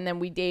secret. And then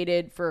we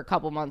dated for a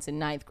couple months in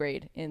 9th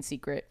grade in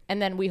secret.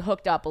 And then we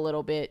hooked up a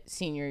little bit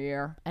senior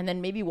year. And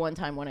then maybe one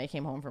time when I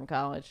came home from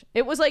college.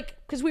 It was like,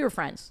 because we were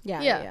friends.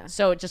 Yeah. Yeah. Yeah.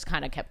 So it just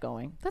kind of kept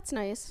going. That's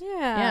nice.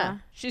 Yeah.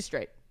 She's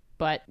straight.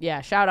 But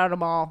yeah, shout out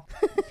Amal.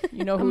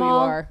 You know who you Amal.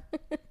 are.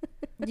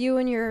 You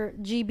and your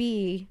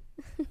GB.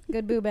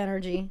 Good boob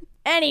energy.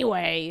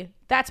 Anyway,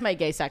 that's my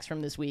gay sex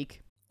from this week.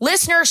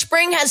 Listener,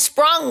 spring has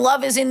sprung,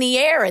 love is in the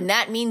air, and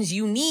that means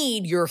you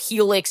need your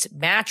Helix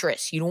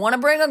mattress. You don't want to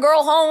bring a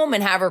girl home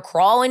and have her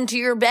crawl into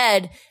your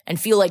bed and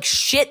feel like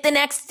shit the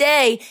next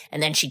day,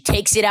 and then she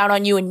takes it out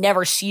on you and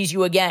never sees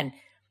you again.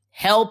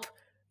 Help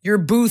your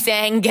boo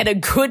thang get a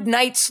good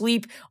night's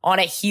sleep on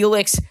a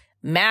Helix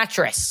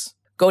mattress.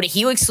 Go to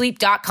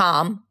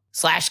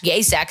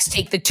helixsleep.com/gaysex,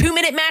 take the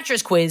 2-minute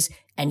mattress quiz,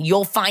 and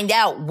you'll find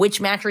out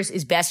which mattress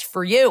is best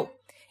for you.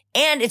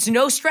 And it's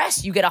no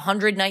stress. You get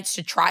 100 nights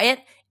to try it.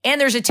 And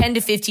there's a 10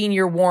 to 15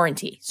 year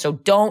warranty. So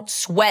don't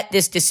sweat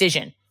this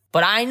decision.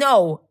 But I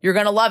know you're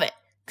going to love it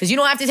because you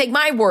don't have to take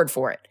my word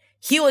for it.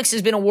 Helix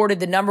has been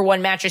awarded the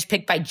 #1 mattress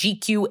picked by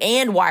GQ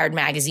and Wired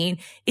magazine.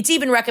 It's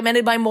even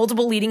recommended by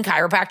multiple leading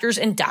chiropractors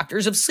and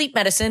doctors of sleep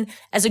medicine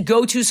as a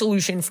go-to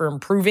solution for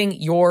improving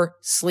your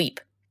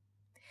sleep.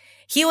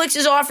 Helix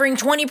is offering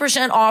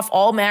 20% off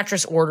all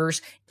mattress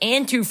orders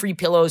and 2 free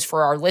pillows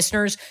for our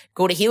listeners.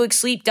 Go to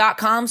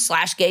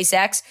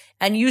helixsleep.com/gaysex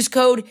and use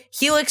code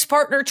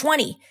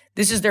HelixPartner20.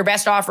 This is their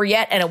best offer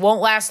yet, and it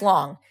won't last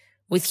long.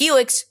 With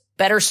Helix,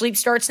 better sleep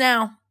starts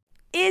now.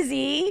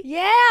 Izzy,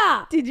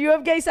 Yeah. did you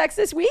have gay sex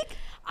this week?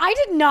 I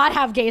did not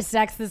have gay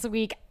sex this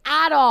week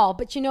at all.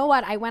 But you know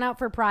what? I went out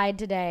for Pride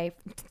today.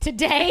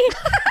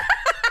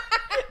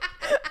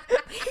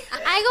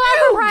 I go out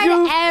for Pride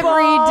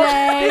every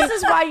day. This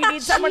is why you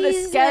need someone to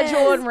Jesus.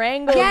 schedule and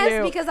wrangle Yes,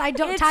 you. because I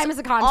don't. It's Time is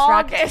a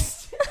construct.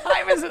 August.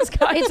 Time is a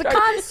construct. It's a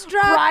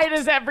construct. Pride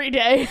is every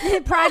day.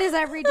 Pride is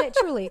every day,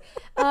 truly.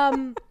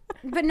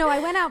 But no, I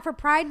went out for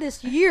Pride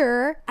this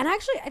year, and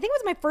actually, I think it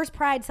was my first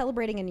Pride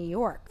celebrating in New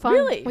York. Fun.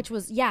 Really? Which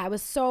was, yeah, it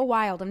was so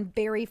wild and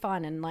very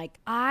fun, and like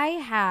I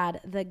had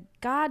the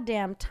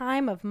goddamn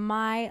time of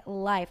my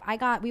life.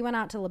 We went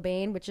out to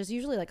Lebain, which is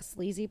usually like a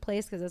sleazy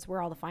place because it's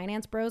where all the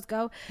finance bros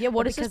go. Yeah,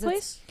 what But is this because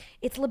place?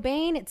 It's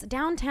Lebain. It's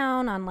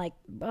downtown on like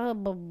blah,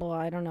 blah, blah,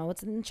 I don't know.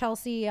 It's in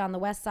Chelsea on the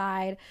west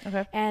side.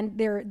 Okay. And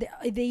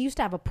they used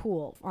to have a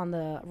pool on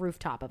the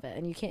rooftop of it,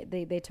 and you can't.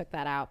 They took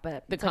that out,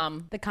 but The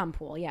cum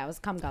pool. Yeah, it was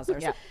cum guzzlers.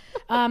 Yeah.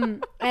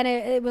 And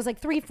it was like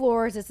 3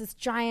 floors. It's this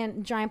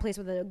giant place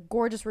with a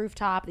gorgeous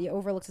rooftop that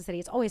overlooks the city.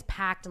 It's always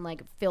packed and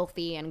like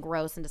filthy and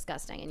gross and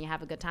disgusting, and you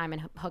have a good time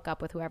and hook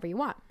up with whoever you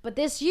want. But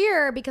this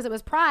year, because it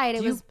was Pride,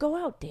 Do you go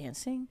out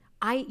dancing?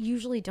 I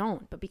usually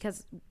don't, but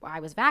because I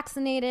was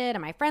vaccinated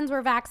and my friends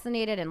were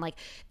vaccinated and like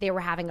they were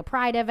having a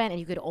Pride event and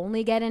you could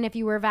only get in if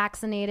you were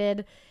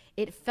vaccinated,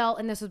 it felt,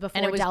 and this was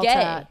before it was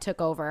Delta gay. took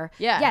over.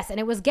 Yeah. Yes, and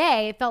it was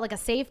gay. It felt like a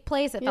safe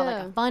place. It felt like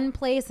Yeah. a fun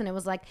place, and it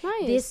was like,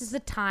 Nice. this is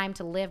the time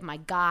to live my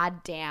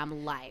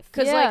goddamn life.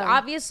 Because Yeah. like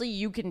obviously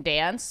you can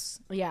dance,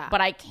 Yeah. but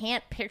I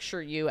can't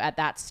picture you at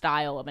that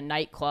style of a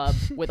nightclub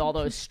with all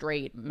those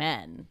straight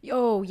men.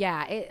 Oh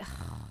yeah,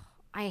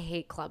 I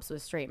hate clubs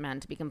with straight men,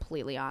 to be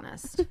completely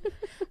honest.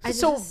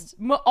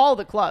 All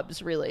the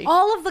clubs, really.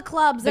 All of the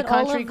clubs, The at all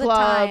country of the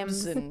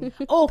clubs times. and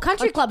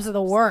Country clubs are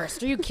the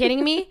worst. Are you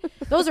kidding me?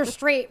 Those are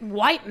straight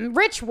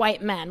rich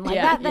white men.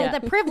 Like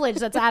the privilege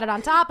that's added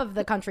on top of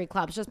the country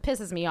clubs just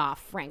pisses me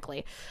off,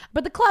 frankly.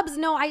 But the clubs,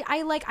 no,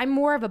 I'm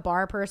more of a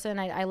bar person.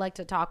 I like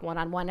to talk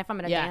one-on-one. If I'm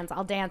gonna dance,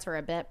 I'll dance for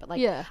a bit. But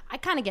I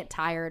kind of get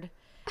tired.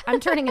 I'm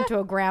turning into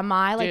a grandma.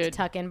 I like to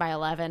tuck in by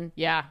 11.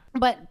 Yeah.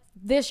 But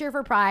this year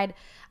for Pride,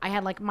 I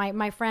had like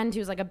my friend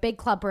who's like a big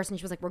club person.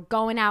 She was like, we're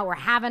going out, we're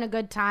having a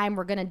good time,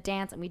 we're gonna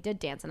dance. And we did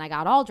dance, and I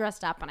got all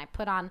dressed up, and I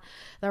put on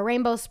the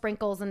rainbow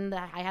sprinkles, and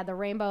I had the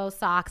rainbow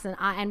socks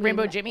and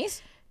rainbow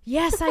jimmies.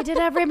 Yes, I did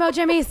have rainbow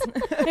jimmies.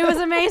 It was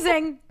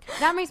amazing.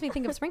 That makes me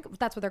think of sprinkles.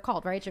 That's what they're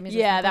called, right? Jimmies.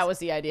 Yeah, that was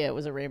the idea. It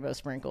was a rainbow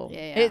sprinkle.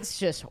 Yeah. It's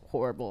just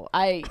horrible.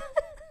 I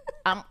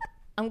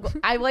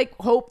like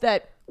hope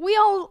that We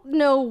all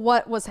know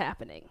what was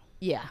happening.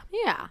 Yeah.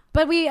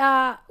 But we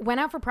went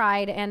out for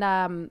Pride, and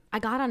I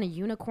got on a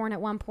unicorn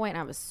at one point,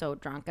 and I was so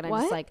drunk, and I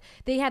just like,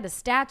 they had a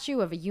statue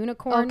of a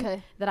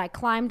unicorn that I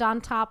climbed on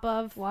top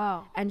of.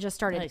 Wow. And just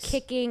started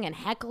kicking and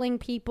heckling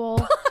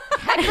people.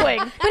 Heckling.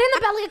 But in the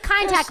belly,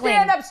 kind heckling.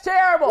 Stand-up's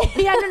terrible.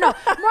 Yeah, no.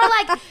 More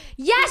like,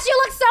 yes,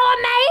 you look so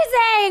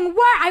amazing.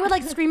 What? I would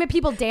like scream at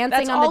people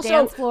dancing on the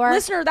dance floor.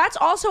 Listener, that's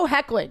also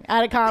heckling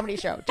at a comedy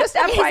show. Just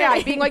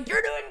FYI, being like,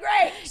 you're doing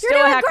great. You're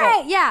doing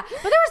great. Yeah.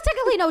 But there was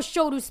technically no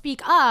show to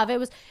speak of. It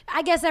was,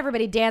 I guess,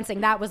 everybody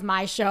dancing. That was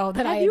my show.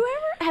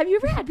 Have you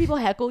ever had people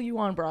heckle you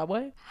on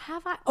Broadway?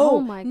 Have I? Oh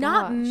my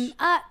gosh.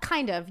 Not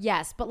kind of,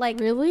 yes. But like,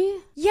 really?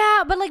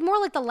 Yeah, but like more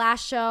like the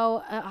last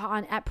show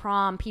at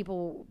prom,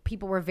 people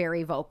were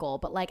very vocal.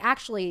 But like,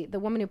 actually, the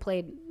woman who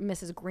played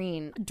Mrs.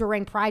 Green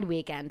during Pride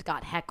weekend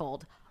got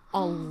heckled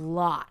a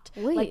lot.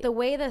 Wait. Like the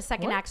way the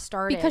second act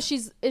started. Because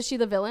is she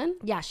the villain?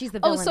 Yeah, she's the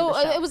villain. Oh, so of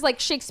the show. it was like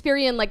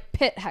Shakespearean, like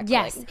pit heckling.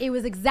 Yes, it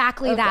was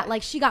exactly that.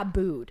 Like she got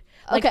booed.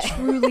 Like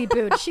truly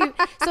booed.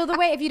 So the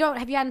way, if you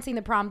hadn't seen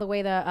the prom, the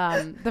way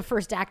the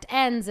first act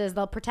ends is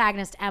the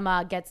protagonist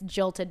Emma gets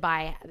jilted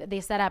by,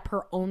 they set up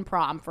her own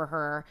prom for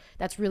her.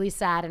 That's really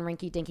sad and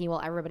rinky dinky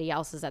while everybody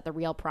else is at the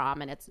real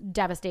prom, and it's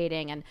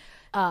devastating. And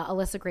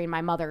Alyssa Green,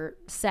 my mother,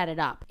 set it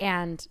up.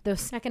 And the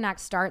second act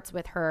starts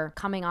with her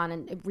coming on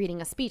and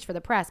reading a speech for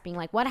the press, being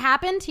like, what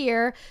happened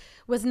here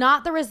was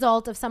not the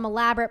result of some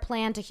elaborate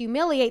plan to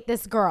humiliate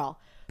this girl.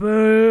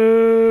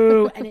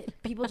 Boo. And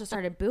people just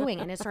started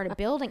booing, and it started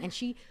building, and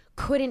she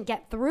couldn't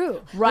get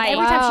through. Right. Like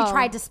every time she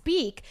tried to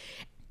speak,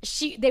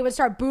 they would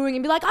start booing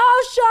and be like,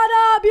 oh,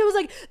 shut up. He was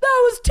like, that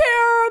was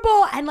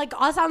terrible. And like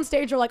us on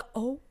stage were like,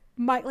 oh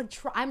my, like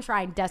I'm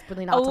trying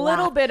desperately not to laugh. A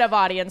little bit of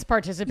audience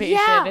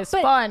participation is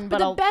fun. But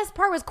the best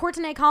part was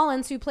Courtney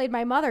Collins, who played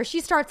my mother.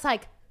 She starts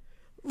like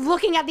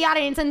looking at the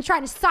audience and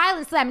trying to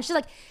silence them. And she's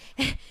like,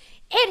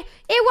 It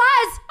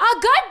was a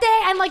good day.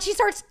 And like she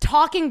starts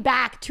talking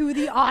back to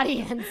the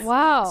audience.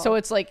 Wow. So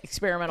it's like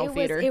experimental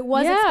theater. It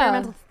was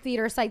experimental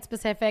theater, site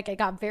specific. It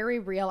got very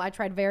real. I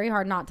tried very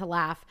hard not to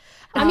laugh.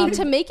 I mean,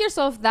 to make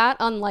yourself that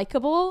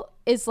unlikable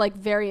is like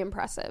very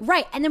impressive.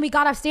 Right. And then we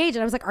got off stage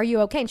and I was like, are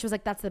you okay? And she was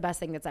like, that's the best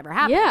thing that's ever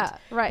happened. Yeah,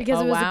 right.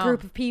 Because it was a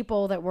group of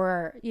people that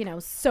were,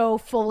 so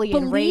fully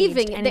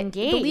enraged and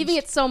engaged. Believing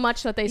it so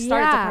much that they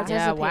started to participate.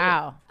 Yeah,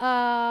 wow.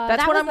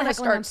 That's what I'm going to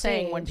start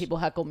saying when people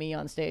heckle me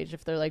on stage.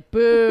 If they're like,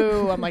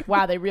 boo, I'm like,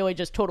 wow, they really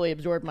just totally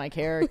absorbed my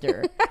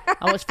character.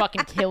 I was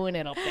fucking killing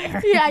it up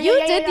there. Yeah, you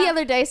did the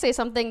other day say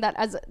something that,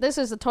 as this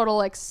is a total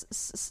like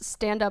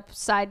stand-up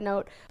side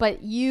note,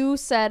 but you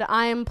said,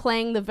 I'm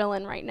playing the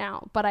villain right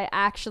now, but I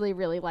actually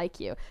really like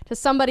you, to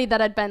somebody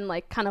that had been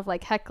like kind of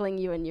like heckling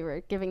you and you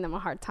were giving them a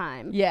hard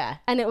time. Yeah.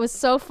 And it was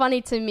so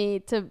funny to me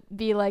to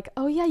be like,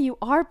 oh yeah, you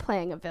are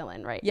playing a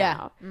villain right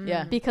now.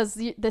 Yeah. Because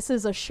this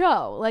is a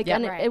show. Like,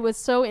 and it was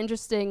so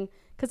interesting.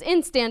 Because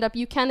in stand-up,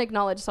 you can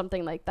acknowledge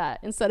something like that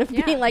instead of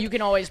being like, you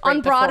can always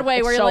on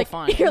Broadway where you're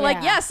like, you're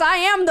like, yes, I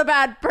am the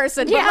bad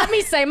person, but let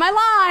me say my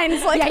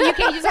lines. Like, you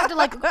can't. You just have to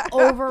like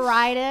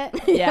override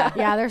it.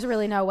 Yeah. There's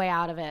really no way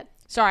out of it.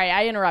 Sorry,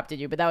 I interrupted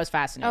you, but that was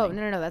fascinating.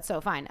 Oh, no, that's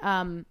so fine.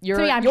 I'm you're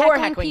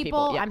heckling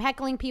people. Yeah. I'm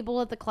heckling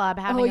people at the club,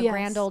 having a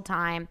grand old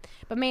time.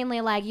 But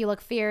mainly like, you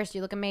look fierce,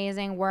 you look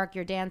amazing, work,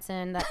 you're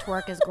dancing, that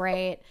twerk is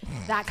great,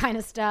 that kind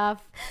of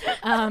stuff.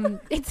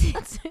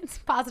 It's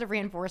positive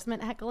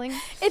reinforcement heckling.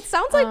 It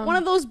sounds like one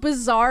of those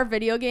bizarre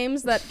video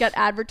games that get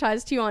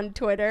advertised to you on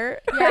Twitter.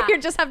 Where you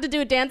just have to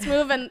do a dance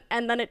move and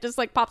then it just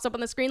like pops up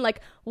on the screen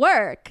like,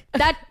 work,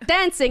 that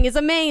dancing is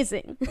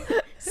amazing.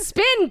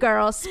 Spin,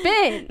 girl,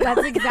 spin.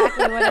 That's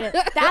exactly what it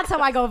is. That's how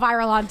I go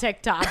viral on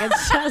TikTok.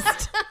 It's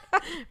just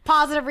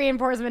positive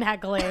reinforcement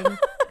heckling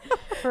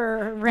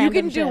for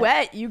random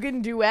shit. You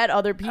can duet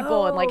other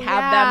people and like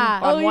have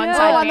them on one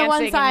side dancing, on the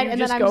one side, and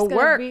just then go I'm just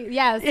work.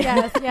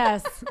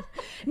 Yes.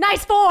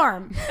 Nice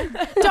form.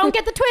 Don't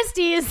get the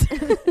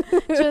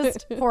twisties.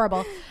 Just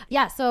horrible.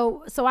 Yeah.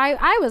 So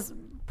I was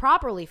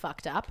properly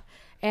fucked up,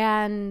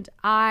 and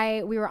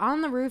we were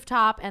on the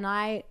rooftop, and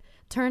I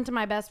turned to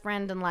my best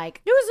friend and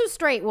like, it was a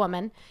straight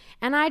woman,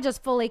 and I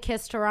just fully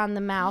kissed her on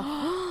the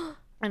mouth.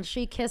 and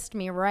she kissed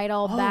me right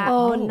all back.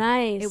 Oh,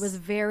 nice. It was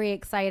very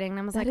exciting. And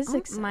I was like, is oh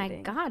exciting.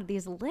 my God,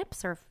 these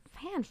lips are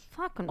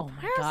fan-fucking-tastic. Oh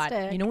my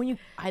God. You know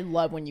I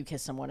love when you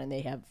kiss someone and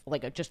they have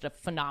like just a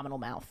phenomenal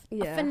mouth.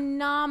 A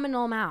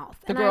phenomenal mouth.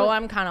 The girl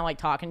I'm kind of like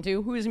talking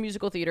to, who is a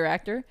musical theater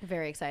actor.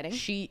 Very exciting.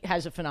 She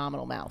has a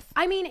phenomenal mouth.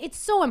 I mean, it's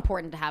so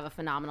important to have a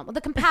phenomenal,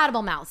 the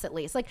compatible mouths at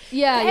least. Like,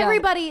 Yeah.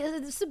 everybody,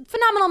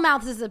 phenomenal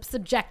mouths is a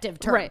subjective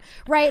term,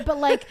 right? But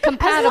like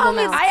Compatible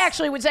mouths. I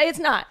actually would say it's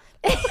not.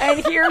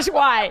 And here's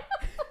why.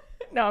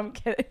 No, I'm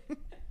kidding.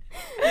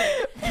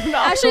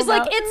 Ashley's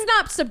like, it's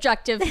not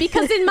subjective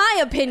because in my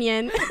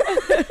opinion.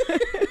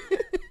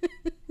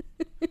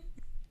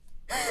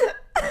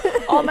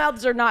 All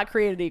mouths are not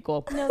created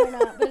equal. No, they're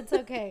not, but it's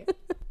okay.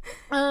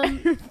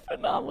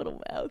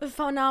 Phenomenal mouth.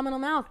 Phenomenal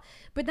mouth.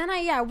 But then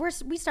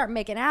we start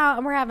making out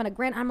and we're having a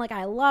grin. I'm like,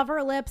 I love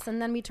her lips.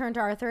 And then we turn to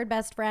our third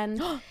best friend.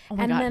 my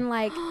and God. then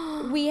like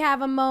we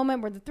have a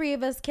moment where the three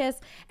of us kiss.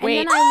 And Wait,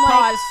 then I'm like,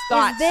 pause,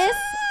 thoughts. is this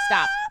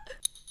Stop.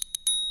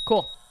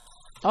 Cool.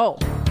 Oh.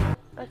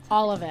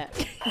 all of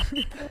it?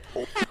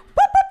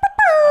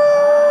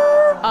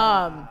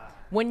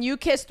 When you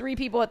kiss 3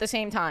 people at the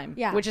same time,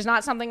 Yeah. which is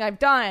not something I've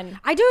done.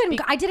 I did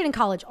it in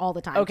college all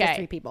the time. Okay. Just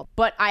 3 people.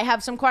 But I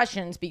have some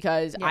questions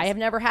because I have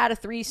never had a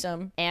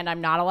threesome and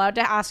I'm not allowed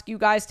to ask you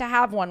guys to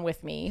have one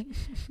with me.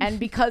 And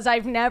because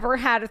I've never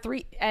had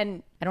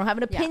and I don't have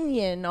an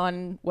opinion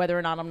on whether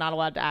or not I'm not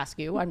allowed to ask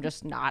you. I'm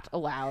just not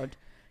allowed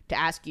to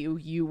ask you.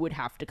 You would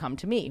have to come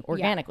to me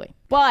organically.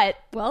 But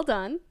Well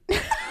done.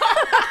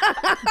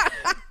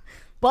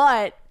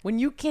 when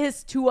you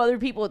kiss 2 other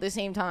people at the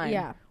same time,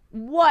 Yeah.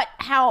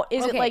 How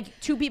is it Okay. like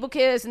 2 people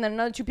kiss and then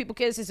another 2 people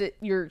kiss? Is it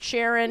you're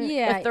sharing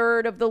Yeah. a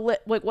third of the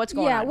lip? Like what's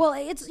going on? Yeah, well,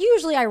 it's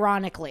usually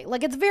ironically.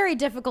 Like, it's very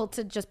difficult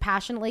to just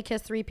passionately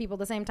kiss 3 people at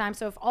the same time.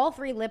 So if all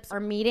 3 lips are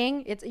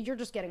meeting, you're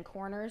just getting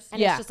corners. And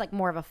Yeah. it's just like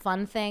more of a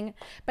fun thing.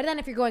 But then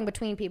if you're going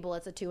between people,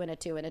 it's a 2 and a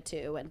 2 and a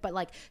 2. But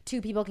like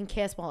 2 people can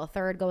kiss while a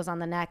third goes on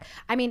the neck.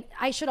 I mean,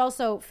 I should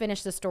also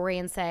finish the story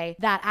and say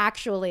that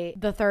actually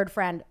the third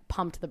friend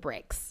pumped the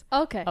brakes.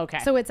 Okay.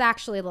 So it's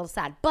actually a little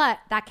sad. But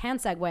that can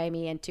segue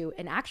me into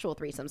an actual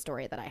threesome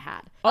story that I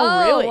had.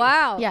 Oh, really?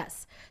 Wow.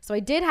 Yes. So I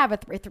did have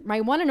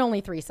my one and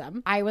only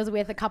threesome. I was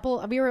with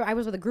I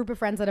was with a group of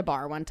friends at a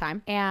bar one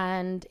time,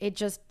 and it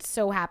just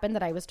so happened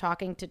that I was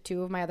talking to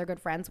 2 of my other good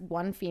friends,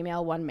 one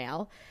female, one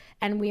male,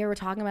 and we were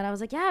talking about, I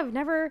was like, yeah, I've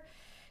never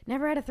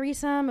had a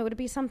threesome. It would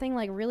be something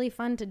like really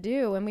fun to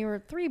do. And we were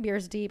 3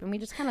 beers deep and we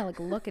just kind of like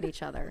look at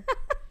each other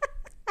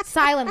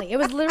silently. It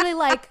was literally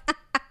like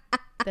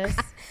this.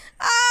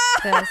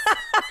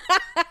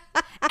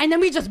 And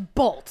then we just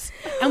bolt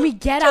and we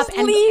get up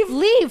and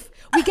leave.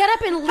 We get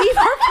up and leave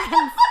our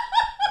friends.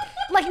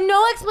 Like,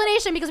 no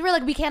explanation, because we're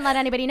like, we can't let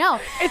anybody know.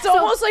 It's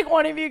almost like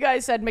one of you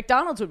guys said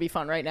McDonald's would be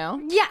fun right now.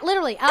 Yeah,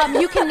 literally.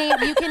 You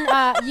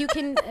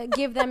can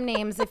give them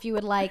names if you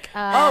would like.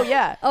 Oh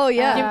yeah.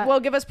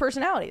 Give us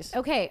personalities.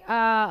 Okay.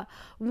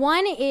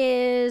 One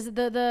is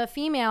the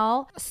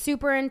female,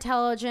 super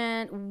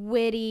intelligent,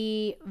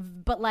 witty,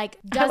 but like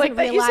doesn't I like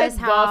that realize you said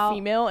how the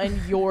female and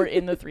you're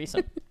in the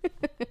threesome.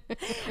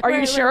 Are you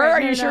Right, sure? right, Are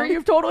no, you sure no.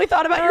 you've totally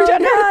thought about your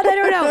gender? God, I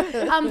don't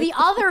know. The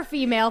other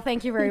female,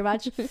 thank you very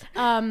much.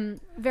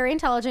 Very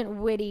intelligent,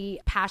 witty,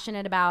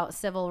 passionate about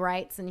civil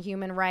rights and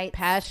human rights.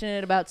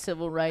 Passionate about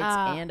civil rights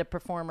and a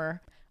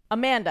performer.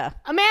 Amanda,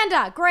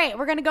 great.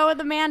 We're gonna go with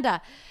Amanda.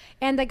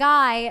 And the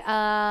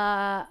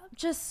guy,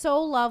 just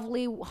so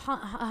lovely,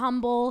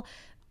 humble,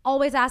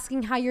 always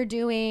asking how you're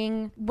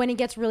doing. When he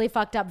gets really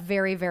fucked up,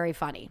 very, very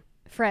funny.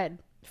 Fred.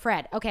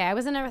 Okay, I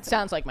was in a...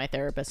 sounds like my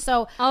therapist.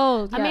 So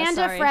Amanda,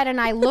 sorry. Fred, and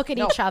I look at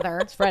each other.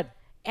 It's Fred.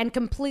 And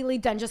completely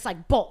done, just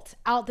like bolt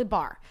out the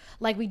bar.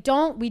 Like we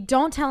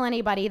don't tell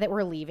anybody that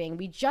we're leaving.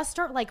 We just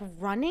start like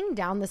running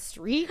down the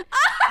street.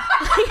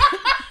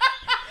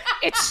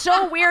 It's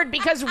so weird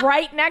because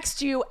right next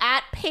to you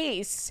at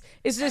pace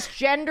is this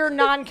gender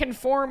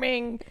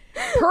non-conforming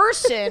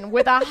person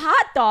with a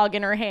hot dog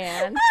in her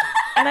hand,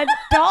 and a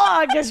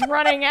dog is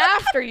running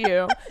after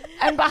you,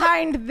 and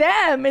behind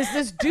them is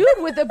this dude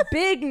with a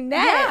big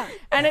net,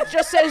 and it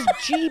just says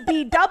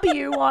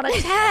GBW on a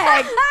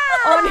tag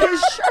on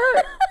his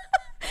shirt.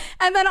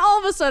 And then all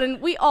of a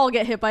sudden, we all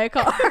get hit by a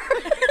car.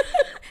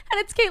 And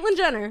it's Caitlyn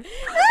Jenner.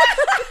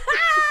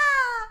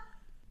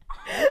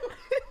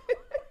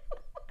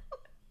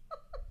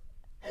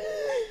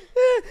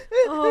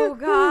 Oh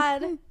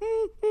God.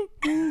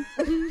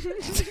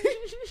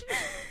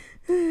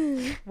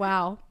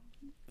 Wow.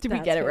 Did we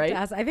get it right?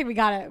 I think we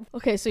got it.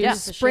 Okay, so you're The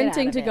shit out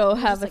sprinting of to it. go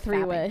Just, have a like,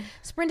 three-way.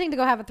 fapping. Sprinting to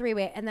go have a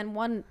 3-way, and then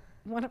one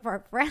of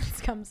our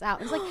friends comes out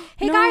and is like,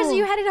 "Hey guys, are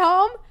you headed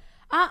home?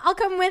 I'll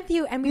come with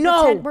you." And we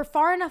pretend we're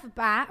far enough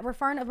back. We're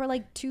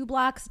like 2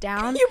 blocks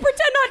down. You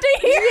pretend not to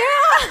hear.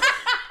 Yeah.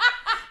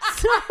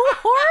 So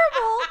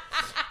horrible.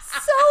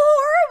 So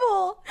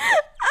horrible.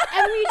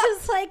 And we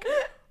just like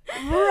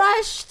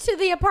rush to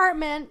the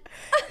apartment.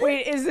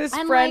 Wait, is this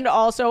And, friend like-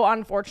 also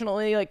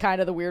unfortunately like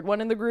kind of the weird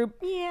one in the group?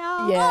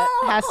 Yeah. Yeah,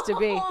 has to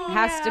be.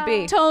 Has to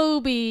be.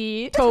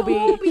 Toby.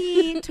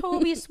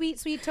 Toby,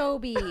 sweet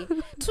Toby.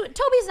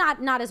 Toby's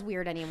not as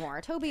weird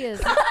anymore. Toby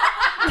is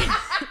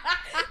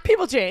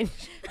People change.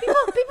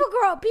 people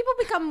grow up, people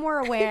become more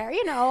aware,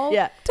 you know.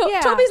 Yeah.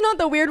 Toby's not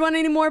the weird one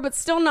anymore, but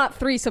still not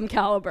threesome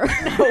caliber.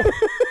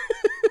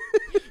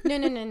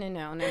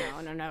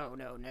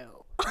 No.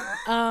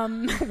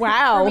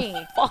 Wow. For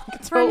me.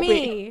 Fuck For Toby.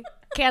 me.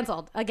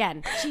 Canceled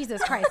again.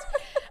 Jesus Christ.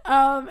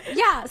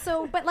 Yeah,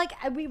 so but like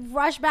we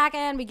rush back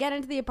in, we get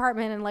into the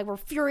apartment and like we're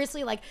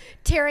furiously like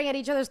tearing at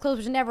each other's clothes,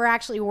 which never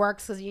actually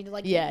works because you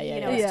like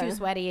it's too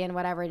sweaty and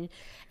whatever.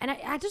 And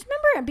I just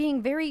remember it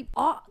being very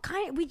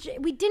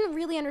we didn't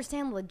really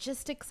understand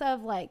logistics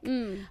of like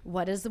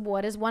what does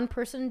one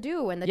person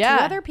do and the two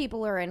other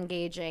people are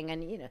engaging,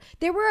 and you know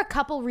there were a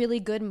couple really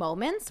good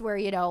moments where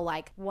you know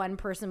like one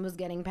person was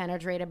getting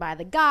penetrated by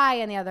the guy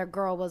and the other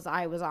girl was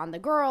on the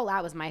girl.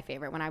 That was my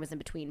favorite when I was in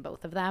between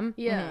both of them.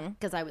 Yeah.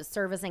 Because I was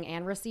servicing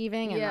and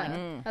receiving,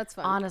 and like that's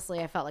fun.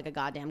 honestly I felt like a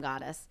goddamn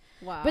goddess.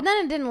 Wow. But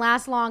then it didn't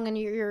last long and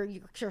you're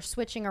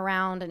switching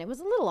around and it was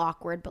a little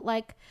awkward, but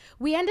like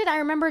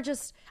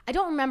I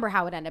don't remember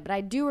how it ended, but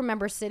I do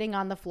remember sitting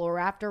on the floor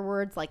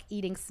afterwards like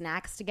eating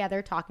snacks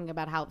together, talking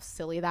about how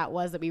silly that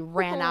was that we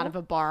ran out of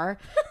a bar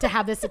to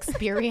have this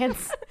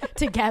experience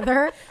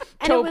together.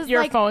 And it was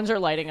your like, phones are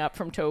lighting up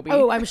from Toby.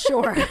 oh, I'm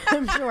sure.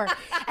 I'm sure.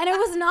 And it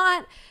was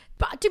not.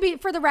 But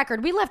for the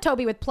record, we left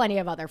Toby with plenty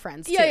of other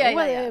friends too.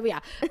 Yeah.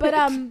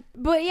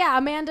 But yeah,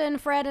 Amanda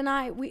and Fred and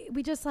I, we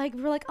just like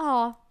we were like,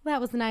 oh,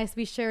 that was nice.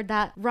 We shared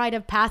that rite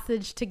of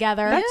passage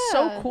together. That's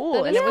so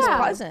cool, and it was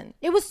pleasant.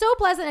 It was so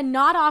pleasant and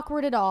not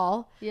awkward at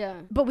all. Yeah.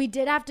 But we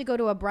did have to go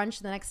to a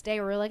brunch the next day.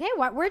 We were like, hey,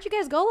 where'd you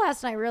guys go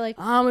last night? We were like,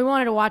 we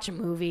wanted to watch a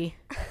movie.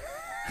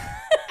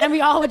 And we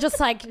all would just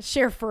like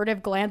share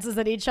furtive glances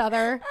at each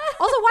other.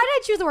 Also, why did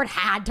I choose the word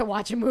had to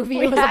watch a movie?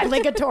 It was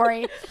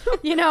obligatory.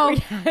 You know,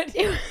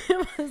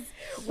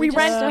 we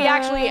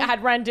actually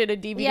had rented a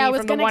DVD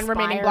from the one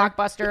remaining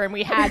Blockbuster, and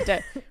we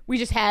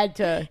just had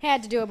to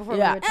do it before we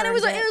returned. And it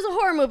was a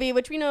horror movie,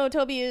 which we know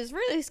Toby is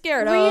really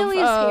scared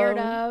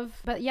of.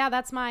 But yeah,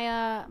 that's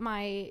my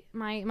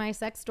my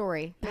sex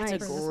story. That's a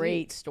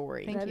great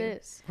story. Thank you.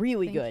 Is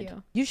Really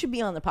good. You should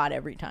be on the pod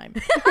every time.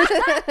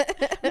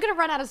 I'm gonna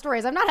run out of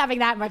stories. I'm not having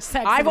that much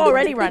sex. I've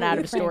already run out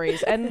of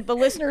stories, and the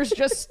listeners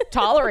just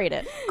tolerate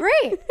it.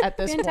 Great. At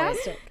this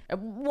Fantastic.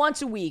 point,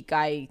 once a week,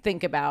 I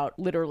think about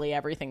literally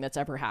everything that's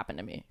ever happened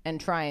to me and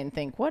try and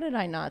think, what did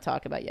I not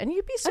talk about yet? And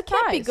you'd be surprised.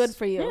 That can't be good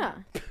for you. Yeah.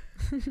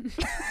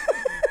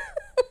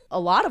 A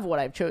lot of what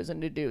I've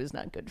chosen to do is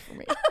not good for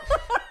me.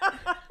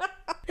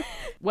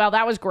 Well,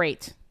 that was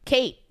great.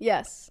 Kate.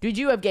 Yes. Did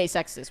you have gay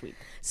sex this week?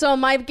 So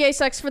my gay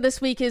sex for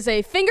this week is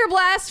a finger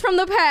blast from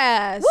the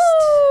past.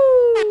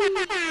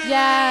 Woo!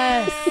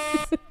 Yes.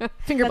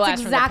 Finger blast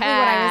That's from the exactly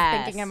what I was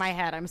past. thinking in my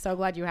head. I'm so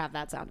glad you have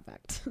that sound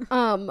effect.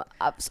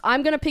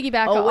 I'm gonna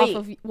piggyback wait.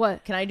 off of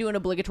what? Can I do an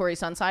obligatory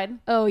sun side?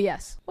 Oh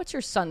yes. What's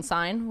your sun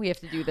sign? We have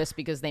to do this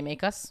because they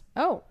make us.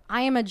 Oh,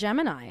 I am a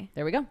Gemini.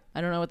 There we go.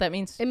 I don't know what that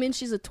means. It means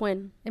she's a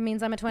twin. It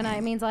means I'm a twin.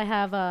 It means I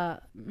have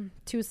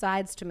two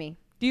sides to me.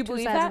 Do you Two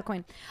believe sides of that? the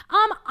coin.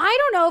 I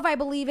don't know if I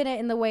believe in it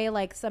in the way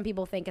like some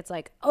people think it's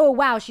like, oh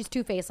wow, she's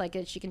two-faced, like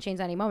she can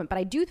change at any moment. But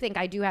I do think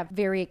I do have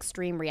very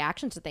extreme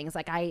reactions to things.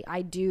 Like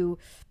I do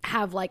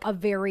have like a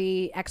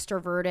very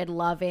extroverted,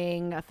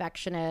 loving,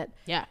 affectionate,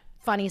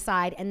 funny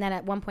side, and then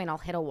at one point I'll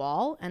hit a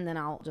wall and then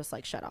I'll just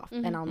like shut off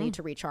and I'll need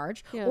to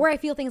recharge. Or I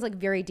feel things like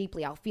very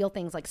deeply. I'll feel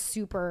things like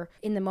super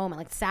in the moment,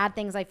 like sad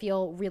things I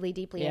feel really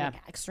deeply and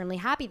like, extremely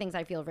happy things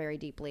I feel very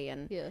deeply.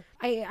 And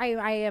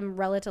I am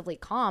relatively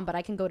calm, but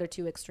I can go to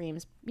two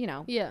extremes, you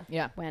know,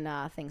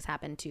 when things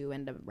happen to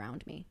and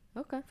around me.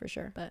 Okay. For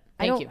sure. But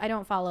Thank you. I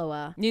don't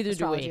follow Neither do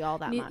astrology we. all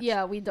that much.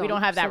 Yeah, we don't. We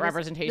don't have that So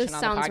representation this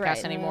on the sounds podcast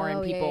right. anymore, and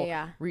Oh, yeah, people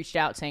yeah. reached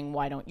out saying,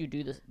 why don't you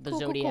do the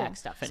zodiac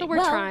stuff So anymore?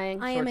 we're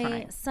trying. I So am we're a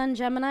trying. Sun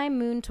Gemini,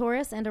 Moon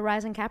Taurus, and a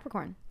rising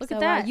Capricorn. Look at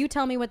that. You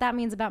tell me what that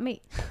means about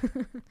me.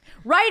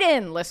 Write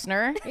in,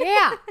 listener.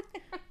 Yeah.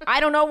 I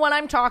don't know what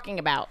I'm talking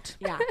about.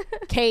 Yeah.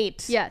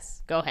 Kate.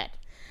 Yes. Go ahead.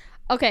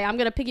 Okay, I'm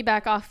gonna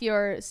piggyback off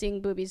your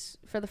seeing boobies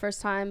for the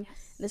first time.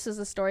 This is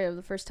the story of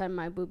the first time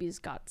my boobies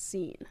got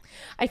seen.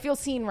 I feel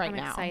seen right I'm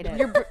now.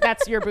 excited.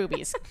 That's your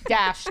boobies.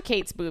 Dash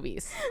Kate's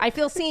boobies. I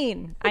feel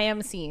seen. I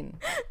am seen.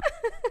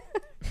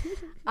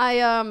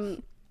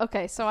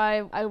 Okay, so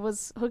I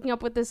was hooking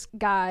up with this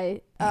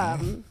guy.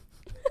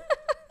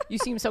 You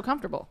seem so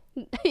comfortable.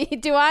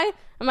 Do I?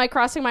 Am I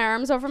crossing my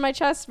arms over my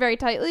chest very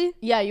tightly?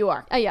 Yeah, you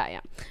are. Yeah.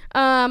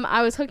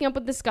 I was hooking up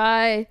with this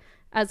guy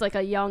as like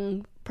a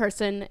young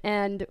person,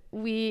 and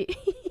we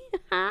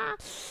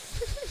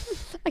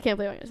I can't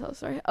believe I'm gonna tell the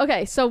story.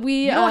 Okay, so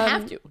we You don't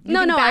have to. You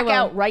can I back will.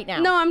 out right now.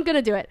 No, I'm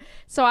gonna do it.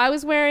 So I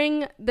was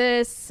wearing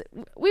this.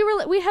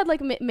 We had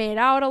like made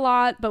out a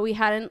lot, but we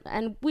hadn't,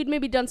 and we'd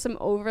maybe done some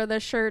over the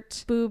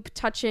shirt boob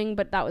touching,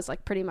 but that was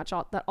like pretty much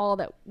all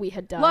that we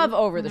had done. Love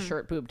over the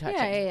shirt boob touching.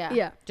 Yeah.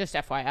 Yeah. Just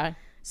FYI.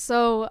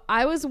 So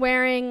I was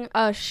wearing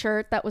a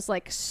shirt that was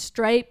like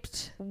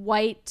striped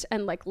white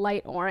and like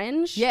light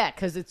orange. Yeah,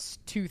 because it's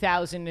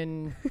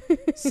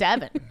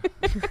 2007.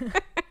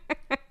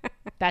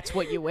 That's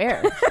what you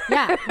wear.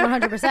 Yeah,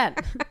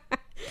 100%.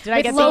 Did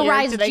I get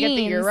the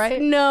year right?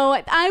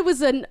 No, I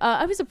was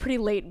a pretty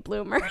late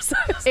bloomer. So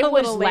it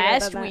was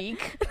last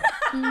week.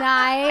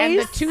 Nice. And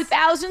the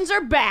 2000s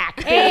are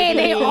back. Hey, baby.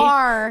 they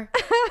are.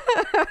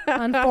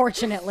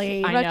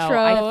 Unfortunately. I know. Retro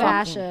I fucking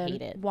fashion.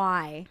 hate it.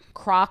 Why?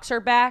 Crocs are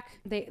back.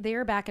 They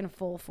are back in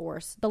full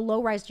force. The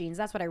low rise jeans,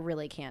 that's what I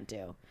really can't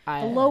do. The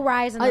I- low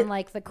rise and then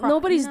like the Crocs.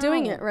 Nobody's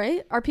doing it,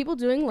 right? Are people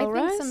doing low I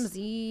think rise? some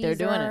Z's They're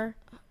doing are.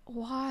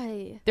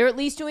 Why? They're at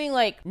least doing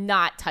like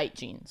not tight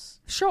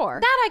jeans. Sure.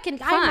 That I'm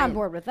Fine. on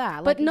board with that.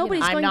 But Like,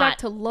 nobody's I'm going not. back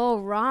to low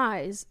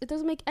rise. It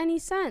doesn't make any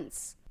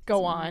sense.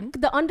 Go on.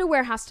 The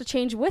underwear has to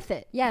change with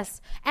it.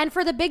 Yes. And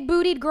for the big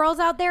bootied girls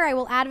out there, I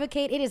will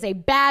advocate it is a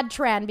bad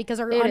trend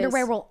because our It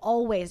underwear is. will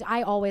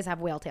I always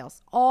have whale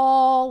tails.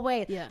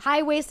 Always. Yeah.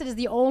 High waisted is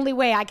the only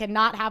way I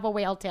cannot have a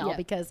whale tail Yeah.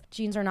 because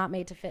jeans are not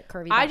made to fit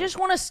curvy I bodies. just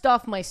want to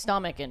stuff my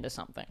stomach into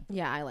something.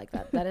 Yeah, I like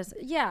that. That is,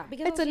 yeah.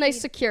 Because It's a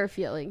nice, secure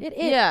feeling. It,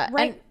 Yeah,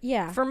 Right. and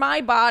Yeah. For my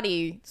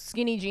body,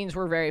 skinny jeans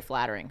were very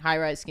flattering.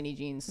 High-rise skinny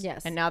jeans.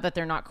 Yes. And now that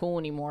they're not cool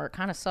anymore, it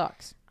kind of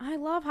sucks. I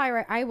love high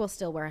rise. I will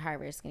still wear high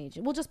rise skinny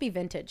jeans. We'll just be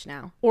vintage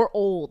now. Or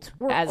old,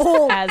 as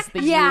the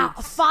Yeah.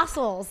 youths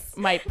Fossils.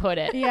 might put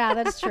it. Yeah,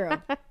 that's true.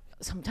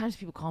 Sometimes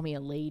people call me a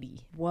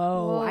lady.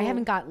 Whoa. I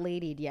haven't got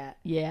ladied yet.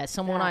 Yeah,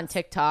 someone on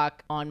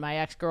TikTok, on my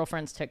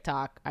ex-girlfriend's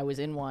TikTok, I was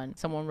in one.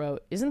 Someone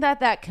wrote, "Isn't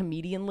that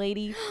comedian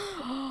lady?"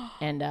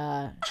 And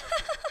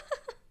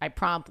I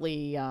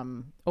promptly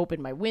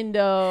opened my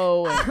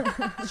window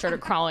and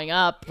started crawling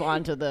up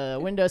onto the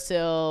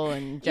windowsill.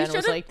 And Jen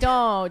was like,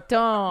 don't.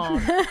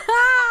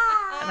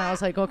 And I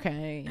was like,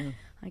 okay.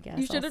 I guess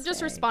You should I'll have just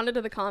stay. responded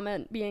to the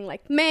comment being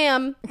like,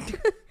 "Ma'am,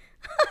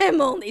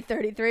 I'm only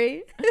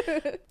 33."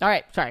 All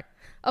right, sorry.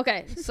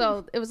 Okay,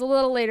 so it was a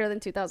little later than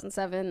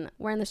 2007,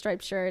 wearing the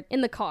striped shirt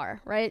in the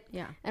car, right?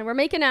 Yeah. And we're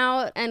making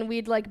out, and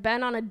we'd like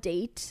been on a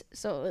date,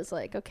 so it was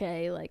like,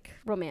 okay, like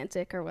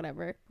romantic or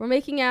whatever. We're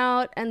making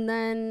out, and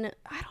then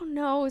I don't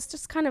know, it's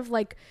just kind of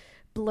like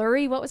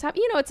blurry what was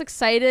happening. You know, it's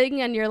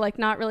exciting and you're like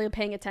not really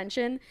paying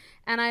attention.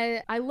 And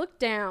I look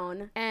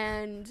down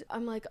and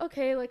I'm like,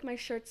 okay, like my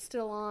shirt's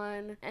still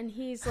on, and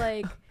he's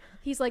like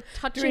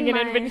touching Doing an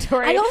my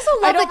inventory. I also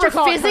love I don't that you're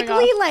recall it coming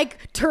physically off.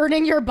 like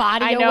turning your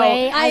body I know.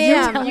 away. I as you're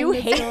am. telling You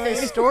the hate story.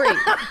 this story.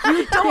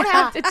 You don't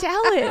have to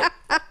tell it.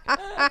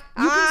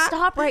 You can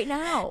stop right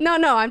now.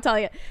 No, I'm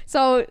telling you.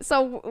 So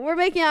we're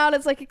making out.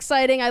 It's like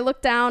exciting. I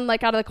look down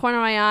like out of the corner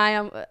of my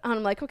eye.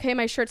 I'm like, okay,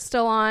 my shirt's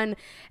still on.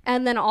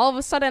 And then all of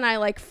a sudden I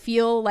like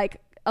feel like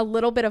a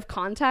little bit of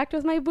contact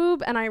with my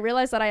boob, and I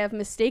realize that I have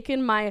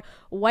mistaken my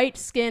white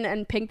skin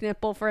and pink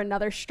nipple for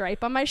another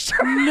stripe on my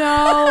shirt.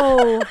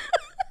 No.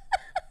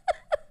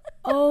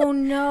 Oh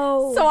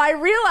no. So I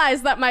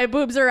realized that my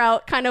boobs are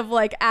out kind of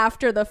like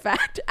after the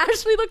fact.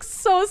 Ashley looks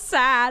so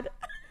sad.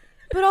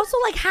 But also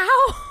like how?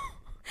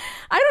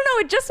 I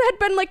don't know. It just had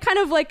been like kind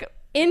of like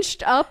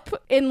inched up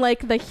in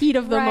like the heat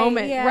of the Right,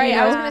 moment. yeah. Right,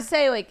 I was Yeah. gonna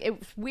say, like, it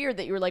was weird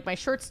that you were like, my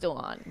shirt's still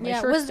on. My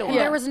Yeah, shirt's still on.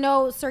 there was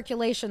no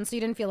circulation, so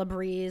you didn't feel a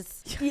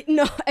breeze.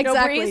 No,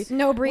 exactly. breeze?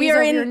 No breeze We are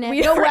over in, your neck.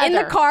 we No are in the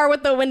weather. car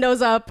with the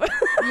windows up.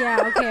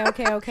 Yeah,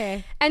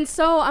 okay. And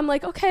so I'm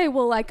like, okay,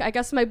 well, like, I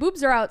guess my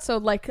boobs are out. So,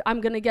 like,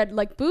 I'm going to get,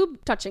 like,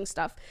 boob touching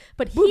stuff.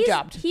 But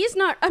he's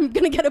not, I'm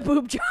going to get a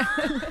boob job.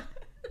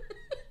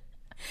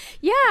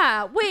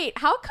 Yeah. Wait,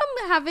 how come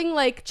having,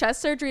 like,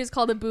 chest surgery is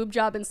called a boob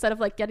job instead of,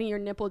 like, getting your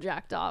nipple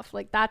jacked off?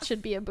 Like, that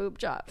should be a boob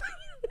job.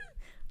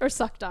 Or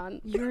sucked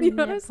on. Your You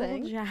know what I'm nipple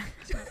saying?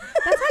 jacked.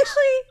 That's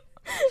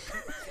actually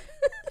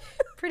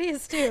pretty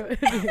astute.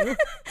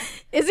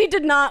 Izzy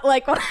did not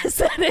like when I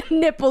said it,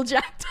 nipple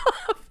jacked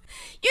off.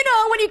 You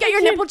know, when you get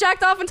your nipple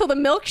jacked off until the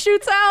milk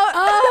shoots out.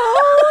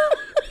 Oh.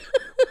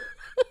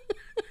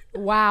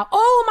 Wow.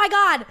 Oh my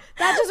God.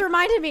 That just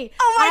reminded me.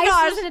 Oh my I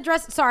gosh. should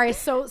address. Sorry.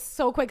 So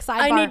quick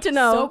sidebar. I need to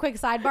know. So quick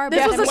sidebar.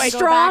 This but was then a we go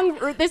strong,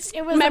 back. this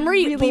It was a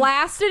memory really-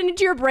 blasted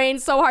into your brain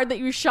so hard that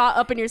you shot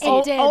up in your seat.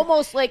 It did.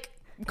 Almost like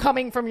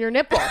coming from your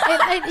nipple.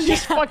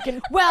 Just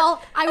fucking.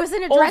 Well, I was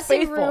in a Old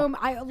dressing Faithful. room.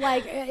 I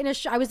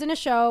was in a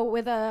show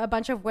with a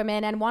bunch of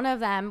women, and one of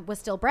them was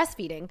still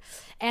breastfeeding,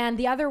 and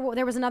there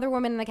was another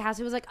woman in the cast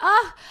who was like,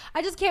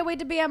 I just can't wait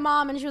to be a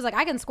mom, and she was like,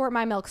 I can squirt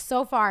my milk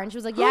so far, and she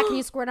was like, yeah, can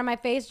you squirt on my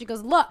face? She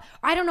goes, look,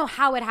 I don't know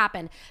how it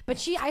happened,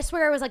 but I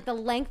swear it was like the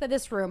length of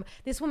this room.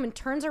 This woman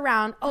turns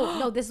around. Oh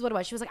no, this is what it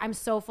was. She was like, I'm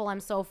so full.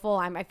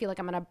 I feel like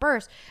I'm gonna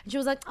burst. And she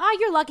was like, oh,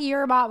 you're lucky,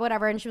 you're a mom,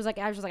 whatever. And she was like,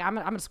 I'm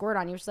gonna squirt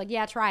on you. She's like,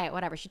 yeah, try it,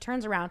 whatever. She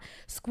turns around,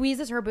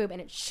 squeezes her boob,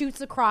 and it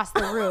shoots across the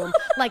room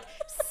like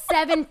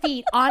 7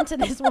 feet onto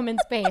this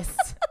woman's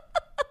face.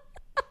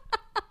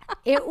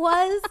 It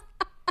was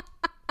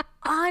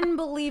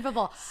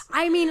unbelievable.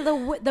 I mean,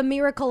 the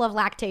miracle of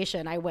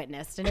lactation I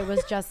witnessed, and it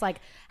was just like,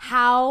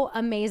 how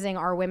amazing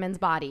are women's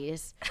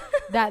bodies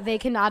that they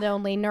can not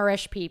only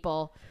nourish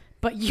people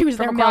but use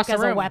their milk across the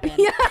as a room. weapon.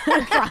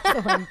 Across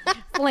the room.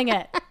 Fling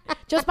it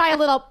just by a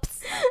little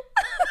pss.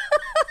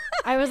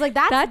 I was like,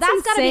 that's got to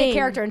be a insane.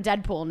 character in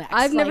Deadpool next.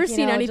 I've never you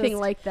seen know, anything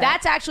just- like that.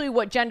 That's actually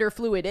what gender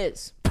fluid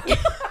is.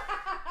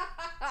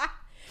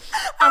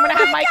 I'm gonna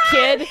have my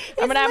kid.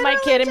 I'm gonna have my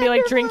kid and be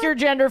like, drink your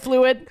gender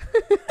fluid.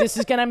 This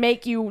is gonna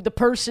make you the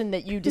person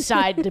that you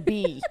decide to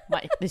be.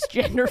 This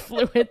gender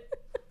fluid.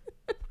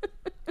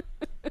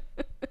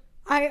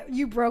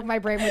 You broke my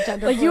brain with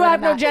gender. Like you fluid have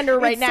in no that. gender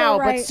right It's so now,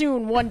 right. but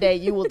soon one day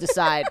you will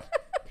decide.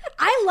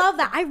 I love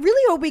that. I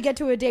really hope we get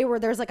to a day where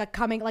there's like a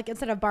coming, like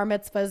instead of bar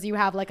mitzvahs, you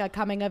have like a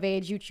coming of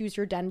age. You choose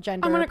your gender.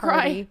 I'm gonna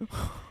party. cry.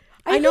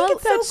 I know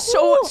think it's that's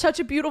so cool. such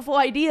a beautiful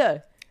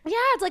idea. Yeah,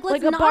 it's like let's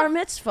Like a not, bar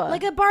mitzvah.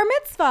 like a bar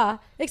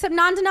mitzvah, except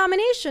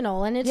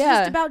non-denominational, and it's Yeah.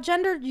 just about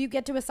gender. You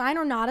get to assign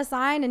or not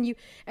assign, and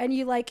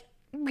you like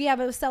we have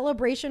a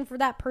celebration for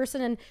that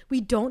person, and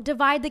we don't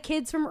divide the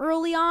kids from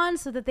early on,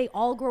 so that they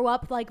all grow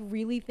up like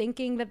really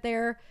thinking that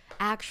they're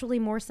actually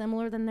more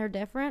similar than they're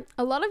different.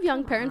 a lot of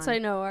young parents I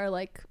know are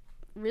like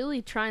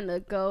really trying to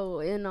go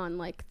in on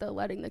like the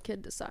letting the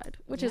kid decide,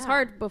 which is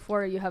hard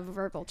before you have a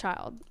verbal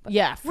child.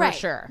 Yeah, for Right.